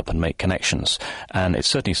and develop and make connections. And it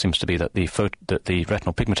certainly seems to be that the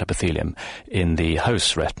retinal pigment epithelium in the host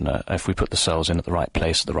retina, if we put the cells in at the right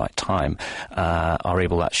place at the right time, are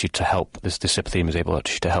able actually to help, this epithelium is able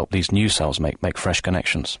actually to help these new cells make fresh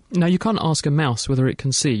connections. Now, you can't ask a mouse whether it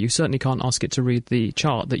can see. You certainly can't ask it to read the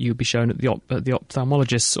chart that you'd be shown at the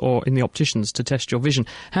ophthalmologists or in the opticians to test your vision.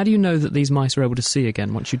 How do you know that these mice are able to see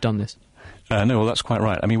again once you've done this? No, well, that's quite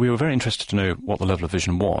right. We were very interested to know what the level of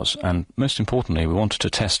vision was, and most importantly, we wanted to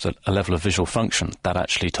test a level of visual function that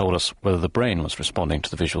actually told us whether the brain was responding to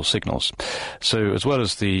the visual signals. So, as well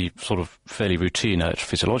as the sort of fairly routine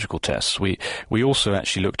electrophysiological tests, we also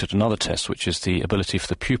actually looked at another test, which is the ability for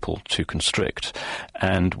the pupil to constrict.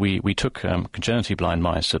 And we took congenitally blind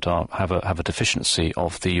mice that have a deficiency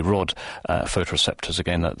of the rod photoreceptors,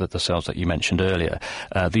 again, the cells that you mentioned earlier.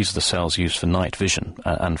 These are the cells used for night vision,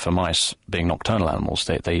 and for mice being nocturnal animals,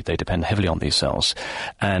 they depend heavily on these cells.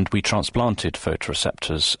 And we transplanted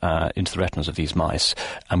photoreceptors into the retinas of these mice,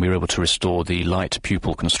 and we were able to restore the light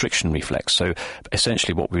pupil constriction reflex. So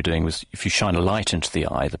essentially what we were doing was, if you shine a light into the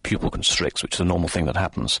eye, the pupil constricts, which is a normal thing that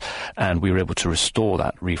happens, and we were able to restore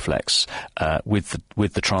that reflex with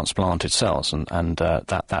the transplanted cells, and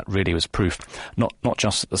that really was proof not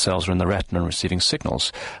just that the cells are in the retina and receiving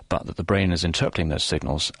signals, but that the brain is interpreting those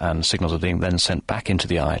signals, and signals are being then sent back into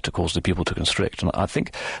the eye to cause the pupil to constrict. And I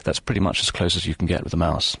think that's pretty much as close as you can get with a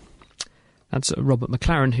mouse. That's Robert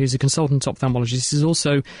McLaren, who's a consultant ophthalmologist. He's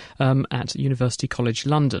also at University College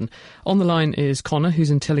London. On the line is Connor,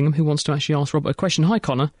 who's in Tillingham, who wants to actually ask Robert a question. Hi,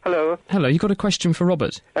 Connor. Hello. Hello, you got a question for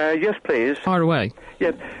Robert? Yes, please. Fire away.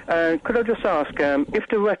 Yeah. Could I just ask, if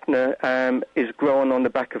the retina is grown on the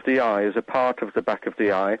back of the eye, as a part of the back of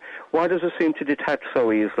the eye, why does it seem to detach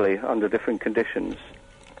so easily under different conditions?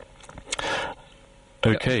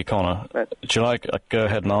 Okay, Connor. Would you like go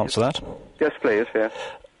ahead and answer that? Yes, please, yeah.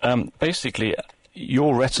 Basically,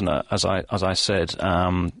 your retina, as I said,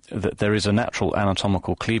 that there is a natural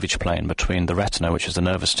anatomical cleavage plane between the retina, which is the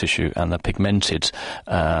nervous tissue, and the pigmented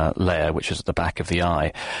layer, which is at the back of the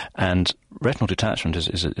eye. And retinal detachment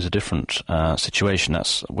is a different situation.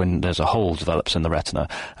 That's when there's a hole develops in the retina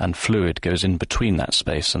and fluid goes in between that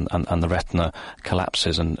space, and the retina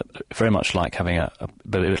collapses, and very much like having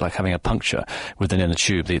a puncture with an inner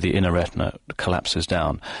tube, the inner retina collapses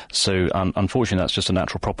down. So unfortunately, that's just a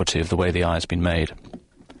natural property of the way the eye has been made.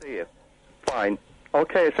 Fine.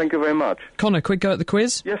 Okay, thank you very much. Connor, quick go at the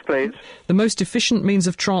quiz? Yes, please. The most efficient means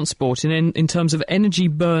of transport in terms of energy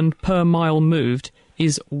burned per mile moved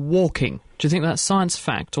is walking. Do you think that's science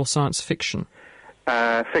fact or science fiction?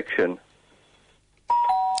 Fiction.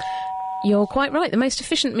 You're quite right. The most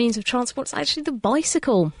efficient means of transport is actually the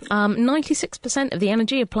bicycle. 96% of the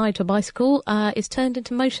energy applied to a bicycle is turned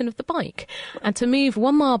into motion of the bike. And to move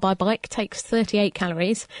 1 mile by bike takes 38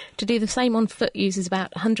 calories. To do the same on foot uses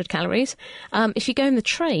about 100 calories. If you go in the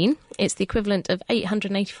train, it's the equivalent of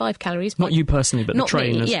 885 calories. Not you personally, but not the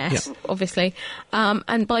train. Me, yes, yeah. Obviously.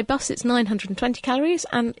 And by bus, it's 920 calories.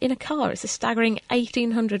 And in a car, it's a staggering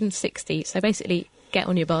 1,860. So basically, get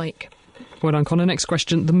on your bike. Well done, Connor. Next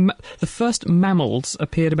question. The first mammals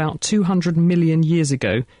appeared about 200 million years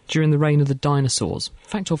ago during the reign of the dinosaurs.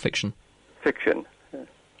 Fact or fiction? Fiction.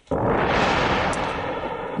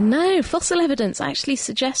 No, fossil evidence actually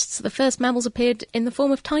suggests the first mammals appeared in the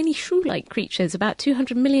form of tiny shrew-like creatures about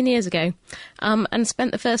 200 million years ago, and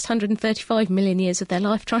spent the first 135 million years of their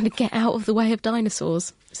life trying to get out of the way of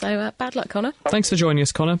dinosaurs. So, bad luck, Connor. Thanks for joining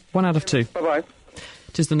us, Connor. 1 out of 2. Bye-bye.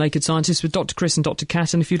 It is The Naked Scientist with Dr. Chris and Dr.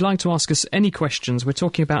 Kat, and if you'd like to ask us any questions, we're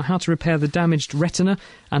talking about how to repair the damaged retina,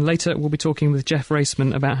 and later we'll be talking with Jeff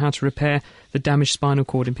Raceman about how to repair the damaged spinal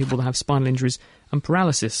cord in people that have spinal injuries and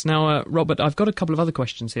paralysis. Now, Robert, I've got a couple of other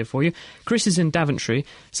questions here for you. Chris is in Daventry,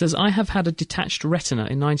 says, I have had a detached retina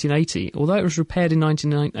in 1980. Although it was repaired in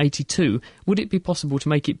 1982, would it be possible to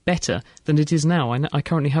make it better than it is now? I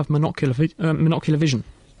currently have monocular vision.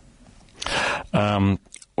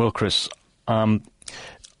 Well, Chris,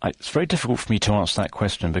 it's very difficult for me to answer that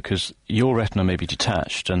question because your retina may be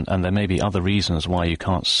detached and there may be other reasons why you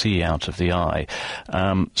can't see out of the eye.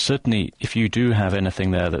 Certainly, if you do have anything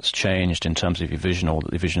there that's changed in terms of your vision or that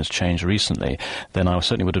the vision has changed recently, then I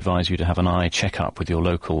certainly would advise you to have an eye check-up with your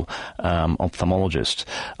local ophthalmologist.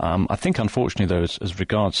 I think, unfortunately, though, as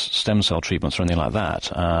regards stem cell treatments or anything like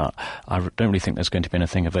that, I don't really think there's going to be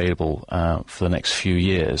anything available for the next few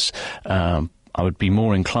years. I would be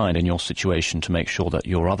more inclined in your situation to make sure that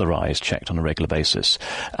your other eye is checked on a regular basis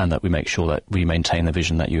and that we make sure that we maintain the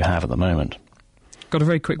vision that you have at the moment. Got a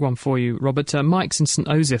very quick one for you, Robert. Mike's in St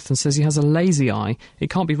Osyth and says he has a lazy eye. It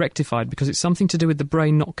can't be rectified because it's something to do with the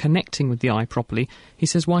brain not connecting with the eye properly. He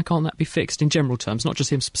says, why can't that be fixed in general terms? Not just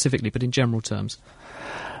him specifically, but in general terms.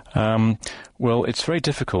 Well, it's very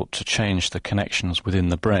difficult to change the connections within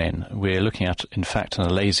the brain. We're looking at, in fact, in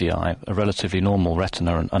a lazy eye, a relatively normal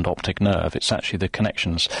retina and optic nerve. It's actually the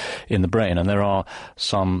connections in the brain, and there are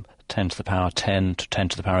some 10 to the power 10 to 10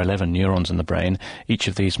 to the power 11 neurons in the brain. Each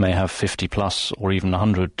of these may have 50 plus or even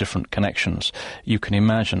 100 different connections. You can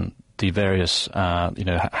imagine the various,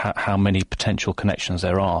 how many potential connections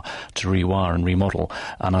there are to rewire and remodel.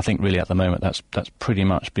 And I think really at the moment that's pretty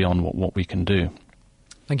much beyond what we can do.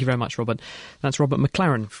 Thank you very much, Robert. That's Robert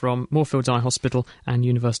McLaren from Moorfields Eye Hospital and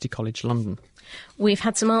University College London. We've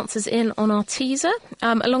had some answers in on our teaser.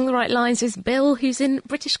 Along the right lines is Bill, who's in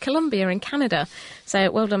British Columbia in Canada. So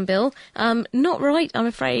well done, Bill. Not right, I'm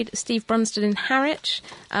afraid, Steve Brunston in Harwich.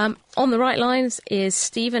 On the right lines is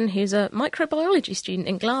Stephen, who's a microbiology student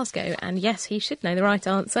in Glasgow. And yes, he should know the right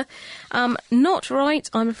answer. Not right,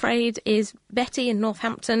 I'm afraid, is Betty in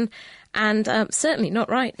Northampton. And certainly not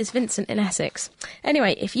right is Vincent in Essex.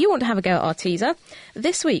 Anyway, if you want to have a go at our teaser,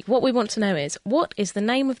 this week what we want to know is, what is the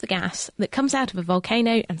name of the gas that comes comes out of a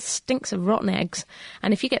volcano and stinks of rotten eggs.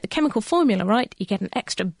 And if you get the chemical formula right, you get an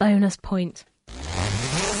extra bonus point.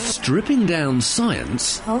 Stripping down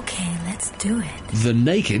science. Okay, let's do it. The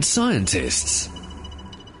Naked Scientists.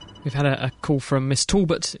 We've had a call from Miss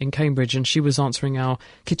Talbot in Cambridge, and she was answering our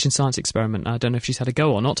kitchen science experiment. I don't know if she's had a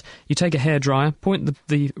go or not. You take a hairdryer, point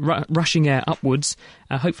the rushing air upwards,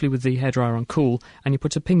 hopefully with the hairdryer on cool, and you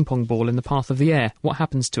put a ping-pong ball in the path of the air. What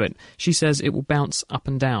happens to it? She says it will bounce up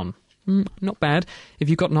and down. Not bad. If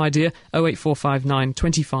you've got an idea, 08459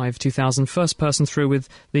 25 2000. First person through with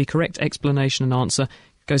the correct explanation and answer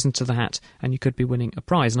goes into the hat, and you could be winning a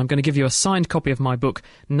prize. And I'm going to give you a signed copy of my book,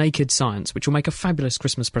 Naked Science, which will make a fabulous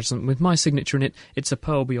Christmas present with my signature in it. It's a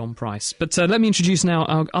pearl beyond price. But let me introduce now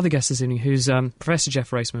our other guest this evening, who's Professor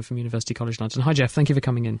Jeff Raceman from University College London. Hi, Jeff. Thank you for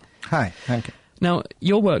coming in. Hi, thank you. Now,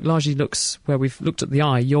 your work largely looks, where we've looked at the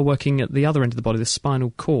eye, you're working at the other end of the body, the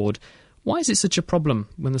spinal cord. Why is it such a problem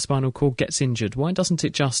when the spinal cord gets injured? Why doesn't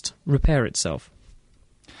it just repair itself?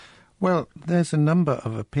 Well, there's a number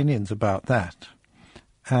of opinions about that.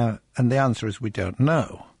 And the answer is we don't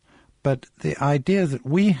know. But the idea that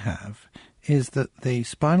we have is that the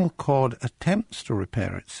spinal cord attempts to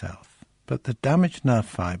repair itself, but the damaged nerve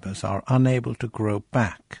fibres are unable to grow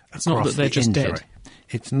back across the injury. It's not that they're just dead.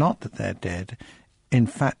 It's not that they're dead. In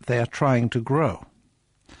fact, they are trying to grow.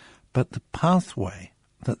 But the pathway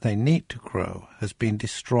that they need to grow has been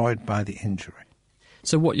destroyed by the injury.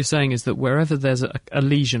 So what you're saying is that wherever there's a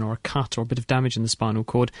lesion or a cut or a bit of damage in the spinal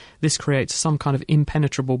cord, this creates some kind of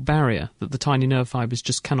impenetrable barrier that the tiny nerve fibres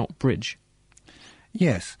just cannot bridge.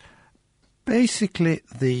 Yes. Basically,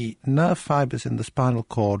 the nerve fibres in the spinal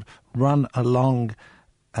cord run along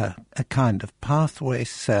a kind of pathway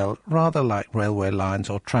cell, rather like railway lines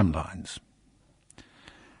or tram lines.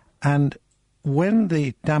 And when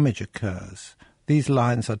the damage occurs, these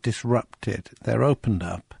lines are disrupted, they're opened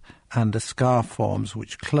up, and a scar forms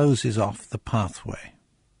which closes off the pathway.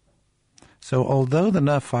 So although the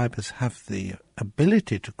nerve fibres have the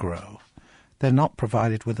ability to grow, they're not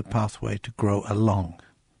provided with a pathway to grow along.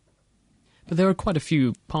 But there are quite a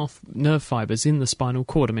few nerve fibres in the spinal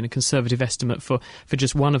cord. I mean, a conservative estimate for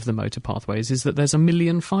just one of the motor pathways is that there's 1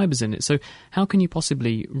 million fibres in it. So how can you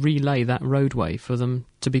possibly relay that roadway for them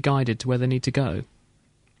to be guided to where they need to go?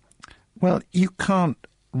 Well, you can't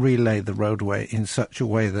relay the roadway in such a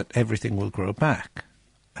way that everything will grow back.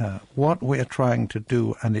 What we are trying to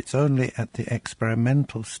do, and it's only at the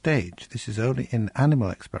experimental stage, this is only in animal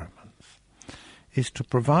experiments, is to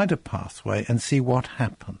provide a pathway and see what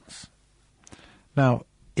happens. Now,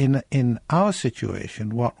 in our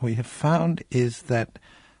situation, what we have found is that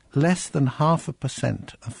less than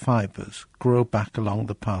 0.5% of fibres grow back along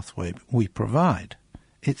the pathway we provide.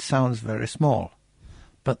 It sounds very small,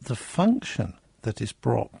 but the function that is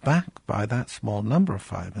brought back by that small number of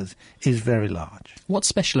fibres is very large. What's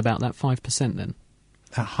special about that 5% then?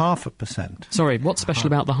 0.5%. Sorry, what's special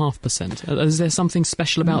about the 0.5%? Is there something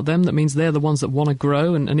special about them that means they're the ones that want to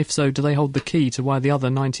grow? And if so, do they hold the key to why the other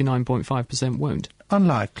 99.5% won't?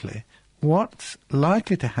 Unlikely. What's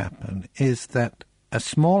likely to happen is that a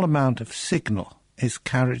small amount of signal is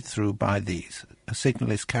carried through by these. A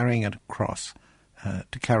signal is carrying it across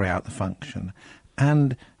to carry out the function.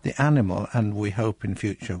 And the animal, and we hope in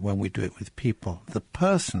future when we do it with people, the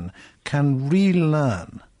person can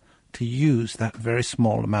relearn to use that very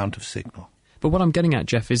small amount of signal. But what I'm getting at,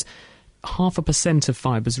 Jeff, is 0.5% of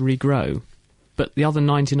fibres regrow, but the other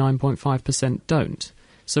 99.5% don't.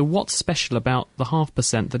 So what's special about the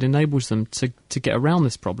 0.5% that enables them to get around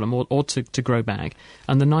this problem or to grow back,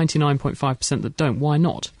 and the 99.5% that don't? Why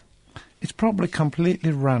not? It's probably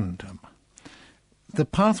completely random. The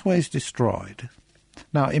pathway is destroyed.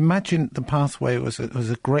 Now, imagine the pathway was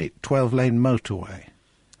a great 12-lane motorway.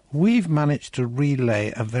 We've managed to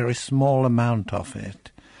relay a very small amount of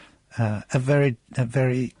it, a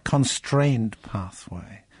very constrained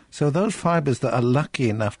pathway. So those fibres that are lucky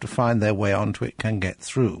enough to find their way onto it can get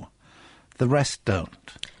through. The rest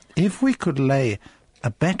don't. If we could lay a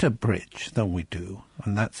better bridge than we do,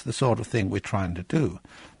 and that's the sort of thing we're trying to do,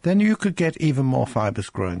 then you could get even more fibres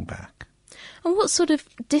growing back. And what sort of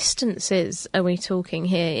distances are we talking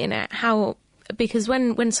here? You know, how, because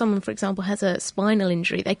when someone, for example, has a spinal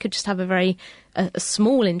injury, they could just have a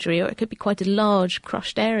small injury, or it could be quite a large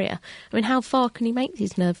crushed area. I mean, how far can you make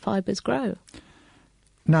these nerve fibres grow?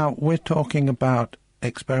 Now, we're talking about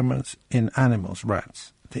experiments in animals,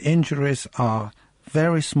 rats. The injuries are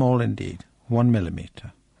very small indeed, 1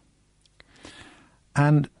 millimetre.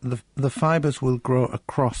 And the fibres will grow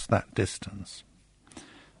across that distance.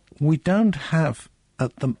 We don't have,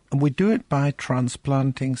 we do it by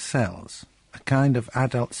transplanting cells, a kind of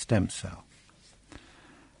adult stem cell.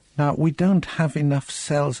 Now, we don't have enough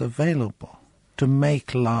cells available to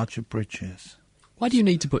make larger bridges. Why do you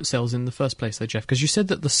need to put cells in the first place, though, Jeff? Because you said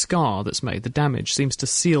that the scar that's made, the damage, seems to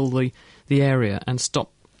seal the area and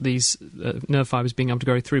stop these nerve fibres being able to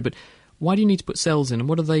go through. But why do you need to put cells in, and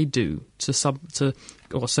what do they do to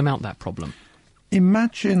surmount that problem?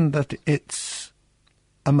 Imagine that it's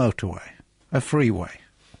a motorway, a freeway,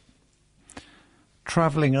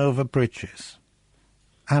 travelling over bridges,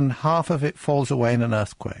 and half of it falls away in an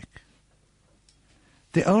earthquake.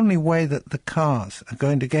 The only way that the cars are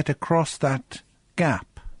going to get across that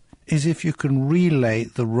gap is if you can relay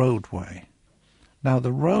the roadway. Now,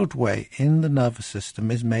 the roadway in the nervous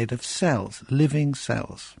system is made of cells, living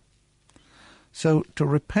cells. So to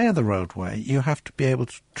repair the roadway, you have to be able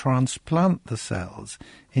to transplant the cells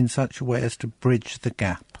in such a way as to bridge the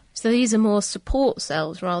gap. So these are more support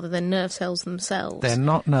cells rather than nerve cells themselves? They're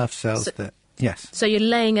not nerve cells. Yes. So you're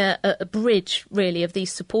laying a bridge, really, of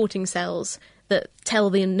these supporting cells that tell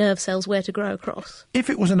the nerve cells where to grow across. If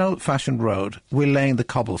it was an old-fashioned road, we're laying the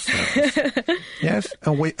cobblestones. Yes,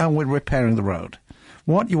 and we're repairing the road.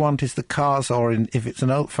 What you want is the cars, or if it's an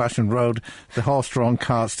old-fashioned road, the horse-drawn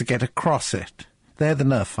carts to get across it. They're the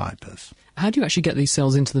nerve fibres. How do you actually get these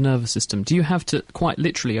cells into the nervous system? Do you have to quite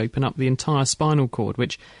literally open up the entire spinal cord,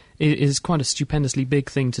 which is quite a stupendously big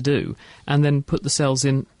thing to do, and then put the cells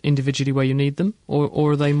in individually where you need them?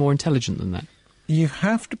 Or are they more intelligent than that? You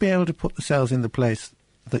have to be able to put the cells in the place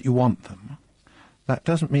that you want them. That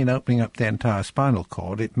doesn't mean opening up the entire spinal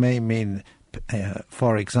cord. It may mean,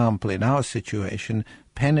 for example, in our situation,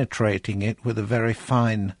 penetrating it with a very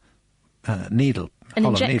fine needle. An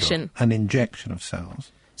injection. Needle, an injection of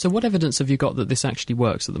cells. So what evidence have you got that this actually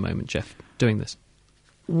works at the moment, Jeff, doing this?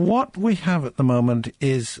 What we have at the moment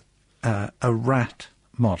is a rat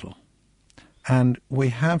model. And we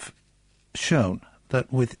have shown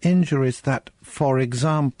that with injuries that, for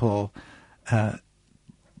example,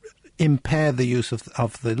 impair the use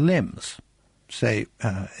of the limbs, say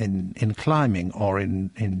in climbing or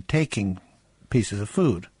in taking pieces of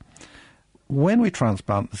food, when we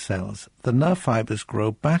transplant the cells, the nerve fibres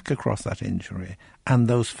grow back across that injury and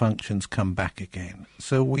those functions come back again.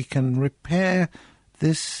 So we can repair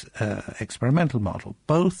this experimental model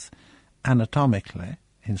both anatomically,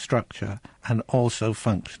 in structure, and also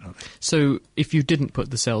functionally. So if you didn't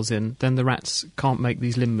put the cells in, then the rats can't make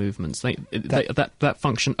these limb movements. That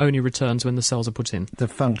function only returns when the cells are put in. The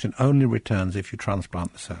function only returns if you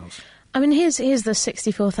transplant the cells. I mean, here's the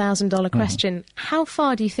 $64,000 question. Mm-hmm. How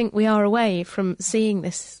far do you think we are away from seeing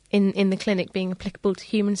this in the clinic being applicable to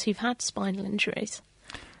humans who've had spinal injuries?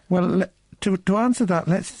 Well, to answer that,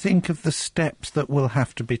 let's think of the steps that will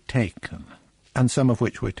have to be taken, and some of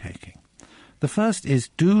which we're taking. The first is,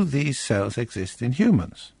 do these cells exist in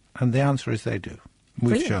humans? And the answer is they do.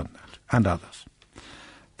 We've shown that, and others.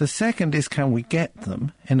 The second is, can we get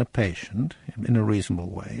them in a patient in a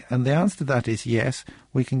reasonable way? And the answer to that is yes,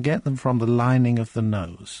 we can get them from the lining of the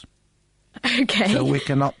nose. Okay. So we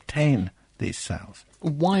can obtain these cells.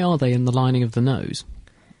 Why are they in the lining of the nose?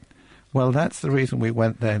 Well, that's the reason we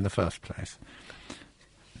went there in the first place.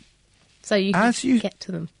 So you can get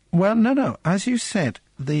to them? Well, no. As you said,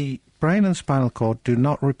 the brain and spinal cord do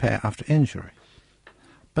not repair after injury.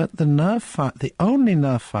 But the only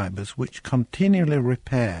nerve fibres which continually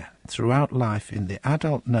repair throughout life in the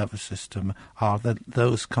adult nervous system are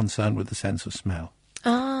those concerned with the sense of smell.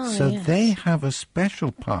 So yes. They have a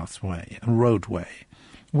special pathway and roadway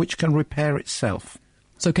which can repair itself.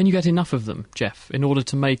 So can you get enough of them, Jeff, in order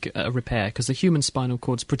to make a repair? Because the human spinal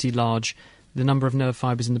cord's pretty large. The number of nerve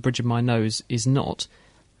fibres in the bridge of my nose is not.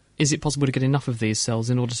 Is it possible to get enough of these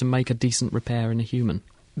cells in order to make a decent repair in a human?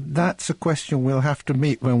 That's a question we'll have to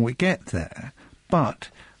meet when we get there. But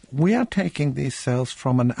we are taking these cells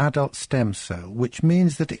from an adult stem cell, which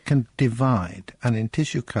means that it can divide, and in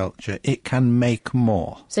tissue culture it can make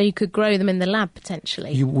more. So you could grow them in the lab,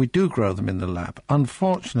 potentially? We do grow them in the lab.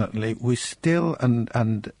 Unfortunately, we still,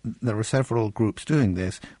 and there are several groups doing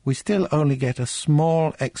this, we still only get a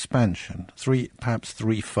small expansion, perhaps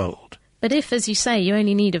threefold. But if, as you say, you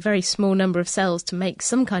only need a very small number of cells to make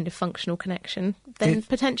some kind of functional connection, then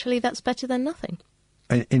potentially that's better than nothing.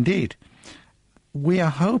 Indeed. We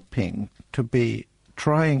are hoping to be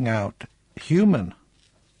trying out human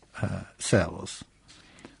cells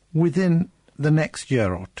within the next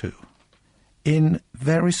year or two in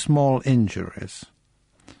very small injuries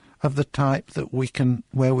of the type that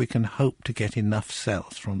where we can hope to get enough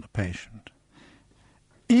cells from the patient.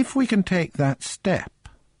 If we can take that step,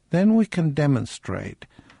 then we can demonstrate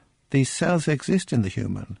these cells exist in the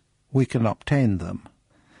human, we can obtain them,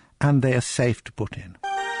 and they are safe to put in.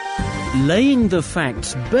 Laying the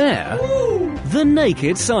facts bare The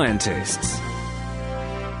Naked Scientists.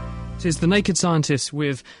 It is The Naked Scientists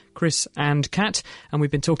with Chris and Kat, and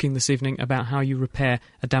we've been talking this evening about how you repair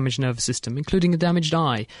a damaged nervous system, including a damaged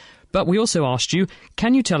eye. But we also asked you,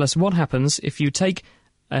 can you tell us what happens if you take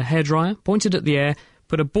a hairdryer, point it at the air,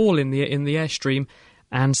 put a ball in the airstream,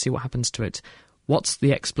 and see what happens to it? What's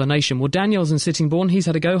the explanation? Well, Daniel's in Sittingbourne. He's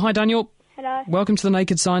had a go. Hi, Daniel. Hello. Welcome to The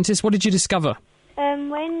Naked Scientists. What did you discover?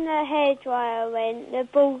 When the hairdryer went, the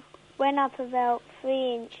ball went up about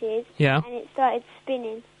 3 inches. Yeah. And it started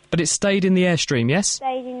spinning. But it stayed in the airstream, yes?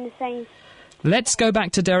 Stayed in the same. Let's go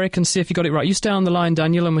back to Derek and see if you got it right. You stay on the line,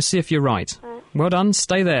 Daniel, and we'll see if you're right. Well done.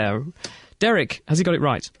 Stay there. Derek, has he got it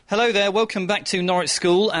right? Hello there, welcome back to Norwich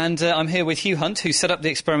School, and I'm here with Hugh Hunt, who set up the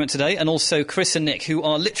experiment today, and also Chris and Nick, who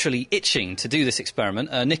are literally itching to do this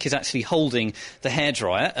experiment. Nick is actually holding the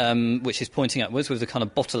hairdryer, which is pointing upwards with the kind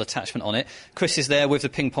of bottle attachment on it. Chris is there with the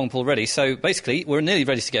ping pong ball ready, so basically we're nearly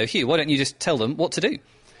ready to go. Hugh, why don't you just tell them what to do?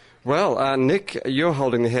 Well, Nick, you're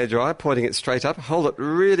holding the hairdryer, pointing it straight up. Hold it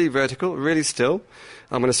really vertical, really still.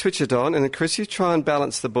 I'm going to switch it on, and then, Chris, you try and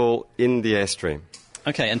balance the ball in the airstream.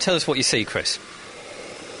 OK, and tell us what you see, Chris.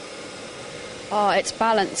 It's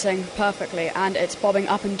balancing perfectly, and it's bobbing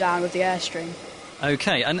up and down with the airstream.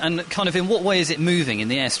 OK, and kind of in what way is it moving in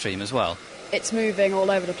the airstream as well? It's moving all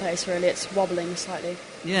over the place, really. It's wobbling slightly.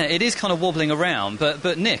 Yeah, it is kind of wobbling around,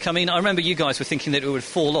 but Nick, I mean, I remember you guys were thinking that it would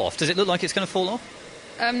fall off. Does it look like it's going to fall off?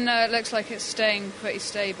 No, it looks like it's staying pretty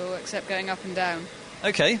stable, except going up and down.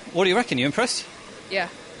 OK, what do you reckon? You impressed? Yeah.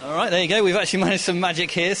 All right, there you go. We've actually managed some magic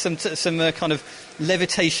here, some kind of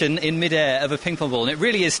levitation in midair of a ping pong ball, and it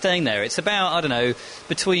really is staying there. It's about, I don't know,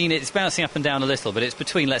 it's bouncing up and down a little, but it's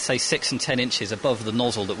between, let's say, 6 and 10 inches above the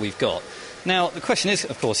nozzle that we've got. Now, the question is,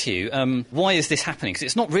 of course, Hugh, why is this happening? Because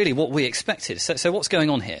it's not really what we expected. So what's going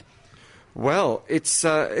on here? Well, it's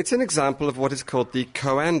an example of what is called the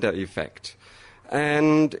Coanda effect.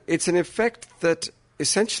 And it's an effect that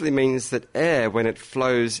essentially means that air, when it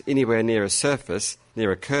flows anywhere near a surface,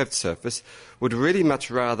 near a curved surface, would really much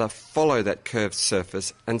rather follow that curved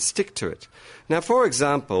surface and stick to it. Now, for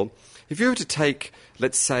example, if you were to take,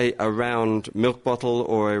 let's say, a round milk bottle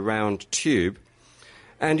or a round tube,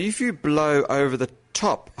 and if you blow over the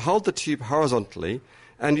top, hold the tube horizontally,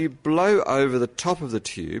 and you blow over the top of the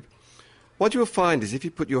tube, what you'll find is if you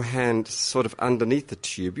put your hand sort of underneath the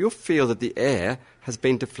tube, you'll feel that the air has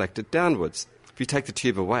been deflected downwards. If you take the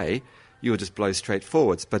tube away, you'll just blow straight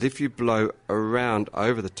forwards. But if you blow around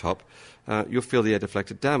over the top, you'll feel the air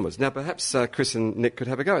deflected downwards. Now, perhaps Chris and Nick could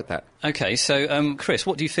have a go at that. OK, so, Chris,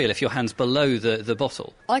 what do you feel if your hand's below the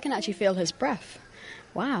bottle? I can actually feel his breath.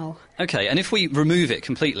 Wow. OK, and if we remove it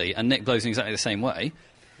completely and Nick blows in exactly the same way?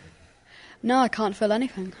 No, I can't feel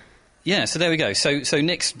anything. Yeah, so there we go. So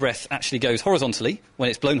Nick's breath actually goes horizontally when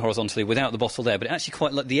it's blown horizontally without the bottle there, but it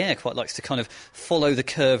actually the air quite likes to kind of follow the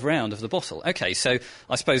curve round of the bottle. OK, so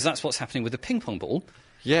I suppose that's what's happening with the ping pong ball.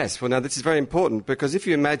 Yes, well, now this is very important because if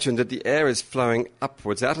you imagine that the air is flowing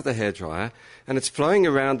upwards out of the hairdryer and it's flowing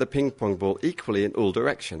around the ping pong ball equally in all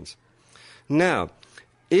directions. Now,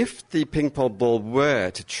 if the ping pong ball were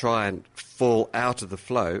to try and fall out of the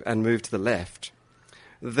flow and move to the left,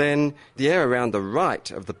 then the air around the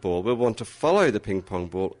right of the ball will want to follow the ping pong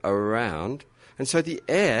ball around, and so the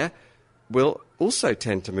air will also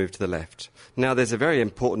tend to move to the left. Now, there's a very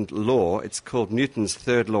important law. It's called Newton's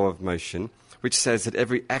third law of motion, which says that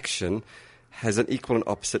every action has an equal and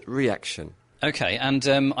opposite reaction. OK, and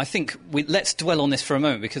I think let's dwell on this for a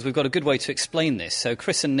moment because we've got a good way to explain this. So,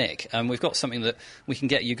 Chris and Nick, we've got something that we can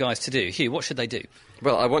get you guys to do. Hugh, what should they do?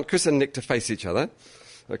 Well, I want Chris and Nick to face each other.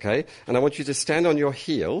 OK, and I want you to stand on your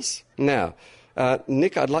heels. Now,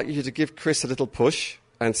 Nick, I'd like you to give Chris a little push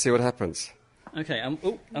and see what happens. OK,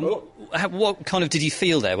 what kind of did you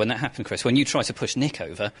feel there when that happened, Chris, when you tried to push Nick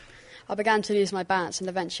over? I began to lose my balance and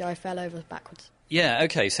eventually I fell over backwards. Yeah,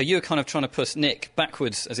 OK, so you were kind of trying to push Nick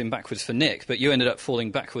backwards, as in backwards for Nick, but you ended up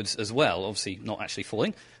falling backwards as well, obviously not actually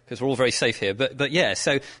falling, because we're all very safe here. But yeah,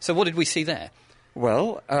 so what did we see there?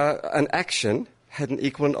 Well, an action had an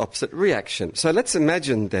equal and opposite reaction. So let's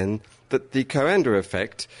imagine then that the Coanda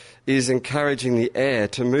effect is encouraging the air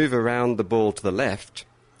to move around the ball to the left.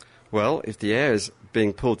 Well, if the air is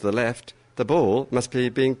being pulled to the left, the ball must be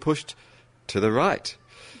being pushed to the right.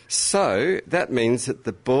 So that means that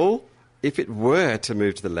the ball, if it were to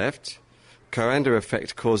move to the left, Coanda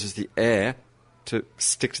effect causes the air to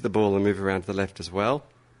stick to the ball and move around to the left as well,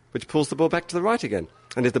 which pulls the ball back to the right again.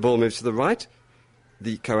 And if the ball moves to the right,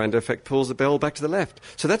 the Coanda effect pulls the ball back to the left.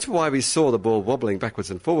 So that's why we saw the ball wobbling backwards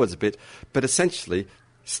and forwards a bit, but essentially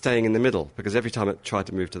staying in the middle, because every time it tried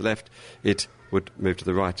to move to the left, it would move to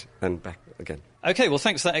the right and back again. OK, well,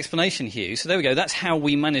 thanks for that explanation, Hugh. So there we go. That's how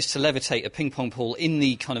we managed to levitate a ping-pong ball in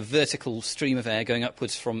the kind of vertical stream of air going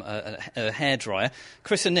upwards from a hairdryer.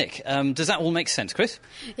 Chris and Nick, does that all make sense, Chris?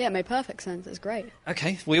 Yeah, it made perfect sense. It's great.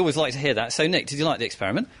 OK, we always like to hear that. So, Nick, did you like the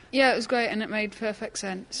experiment? Yeah, it was great and it made perfect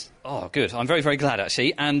sense. Oh, good. I'm very, very glad,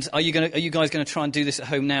 actually. And are you guys going to try and do this at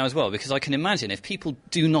home now as well? Because I can imagine if people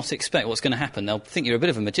do not expect what's going to happen, they'll think you're a bit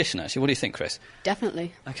of a magician, actually. What do you think, Chris?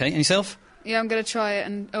 Definitely. OK, and yourself? Yeah, I'm going to try it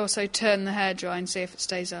and also turn the hairdryer and see if it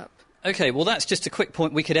stays up. OK, well, that's just a quick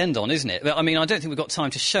point we could end on, isn't it? I mean, I don't think we've got time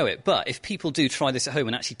to show it, but if people do try this at home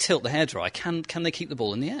and actually tilt the hairdryer, can they keep the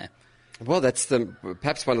ball in the air? Well, that's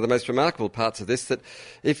perhaps one of the most remarkable parts of this, that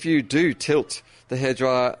if you do tilt the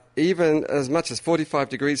hairdryer even as much as 45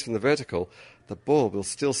 degrees from the vertical, the ball will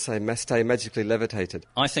still stay magically levitated.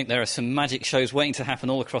 I think there are some magic shows waiting to happen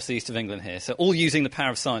all across the east of England here, so all using the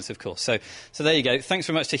power of science, of course. So there you go. Thanks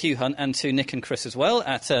very much to Hugh Hunt and to Nick and Chris as well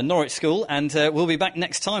at Norwich School, and we'll be back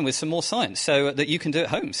next time with some more science so that you can do at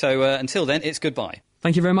home. So until then, it's goodbye.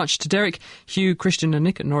 Thank you very much to Derek, Hugh, Christian and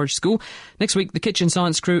Nick at Norwich School. Next week, the Kitchen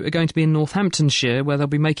Science crew are going to be in Northamptonshire, where they'll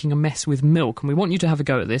be making a mess with milk, and we want you to have a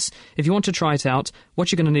go at this. If you want to try it out,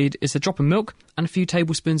 what you're going to need is a drop of milk and a few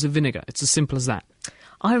tablespoons of vinegar. It's as simple as that.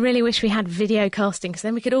 I really wish we had video casting, because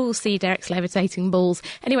then we could all see Derek's levitating balls.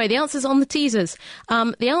 Anyway, the answer's on the teasers.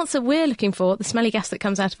 The answer we're looking for, the smelly gas that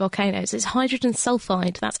comes out of volcanoes, is hydrogen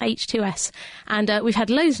sulfide. That's H2S. And we've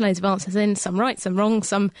had loads and loads of answers in, some right, some wrong,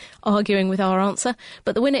 some arguing with our answer.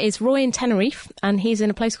 But the winner is Roy in Tenerife, and he's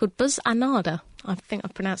in a place called Buz Anada. I think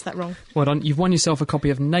I've pronounced that wrong. Well done. You've won yourself a copy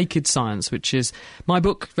of Naked Science, which is my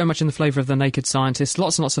book, very much in the flavour of The Naked Scientist.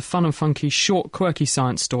 Lots and lots of fun and funky, short, quirky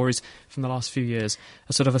science stories from the last few years.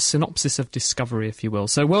 A sort of a synopsis of discovery, if you will.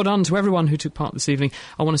 So well done to everyone who took part this evening.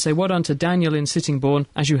 I want to say well done to Daniel in Sittingbourne.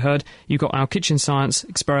 As you heard, you got our kitchen science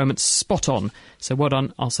experiments spot on. So well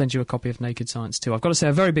done. I'll send you a copy of Naked Science too. I've got to say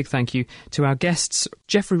a very big thank you to our guests,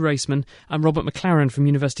 Geoffrey Raceman and Robert McLaren from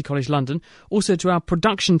University College London. Also to our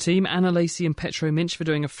production team, Anna Lacey and Petro Minch, for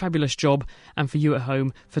doing a fabulous job, and for you at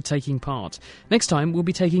home for taking part. Next time we'll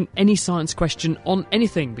be taking any science question on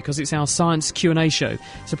anything, because it's our science Q&A show.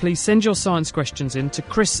 So please send your science questions in to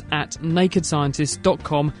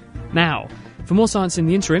chris@nakedscientist.com now. For more science in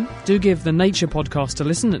the interim, do give the Nature podcast a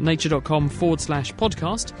listen at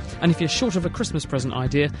nature.com/podcast. And if you're short of a Christmas present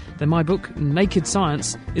idea, then my book, Naked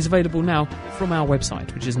Science, is available now from our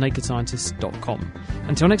website, which is nakedscientist.com.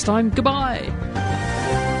 Until next time, goodbye!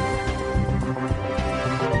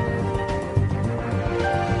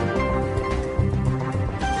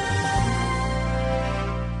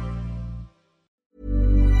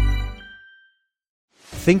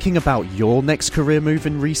 Thinking about your next career move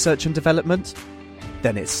in research and development?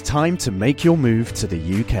 Then it's time to make your move to the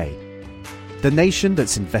UK. The nation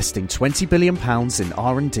that's investing £20 billion in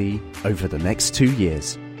R&D over the next 2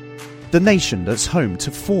 years. The nation that's home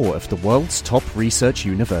to 4 of the world's top research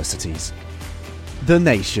universities. The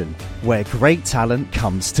nation where great talent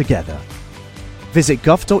comes together. Visit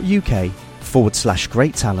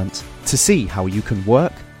gov.uk/great talent to see how you can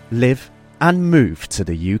work, live and move to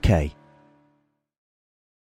the UK.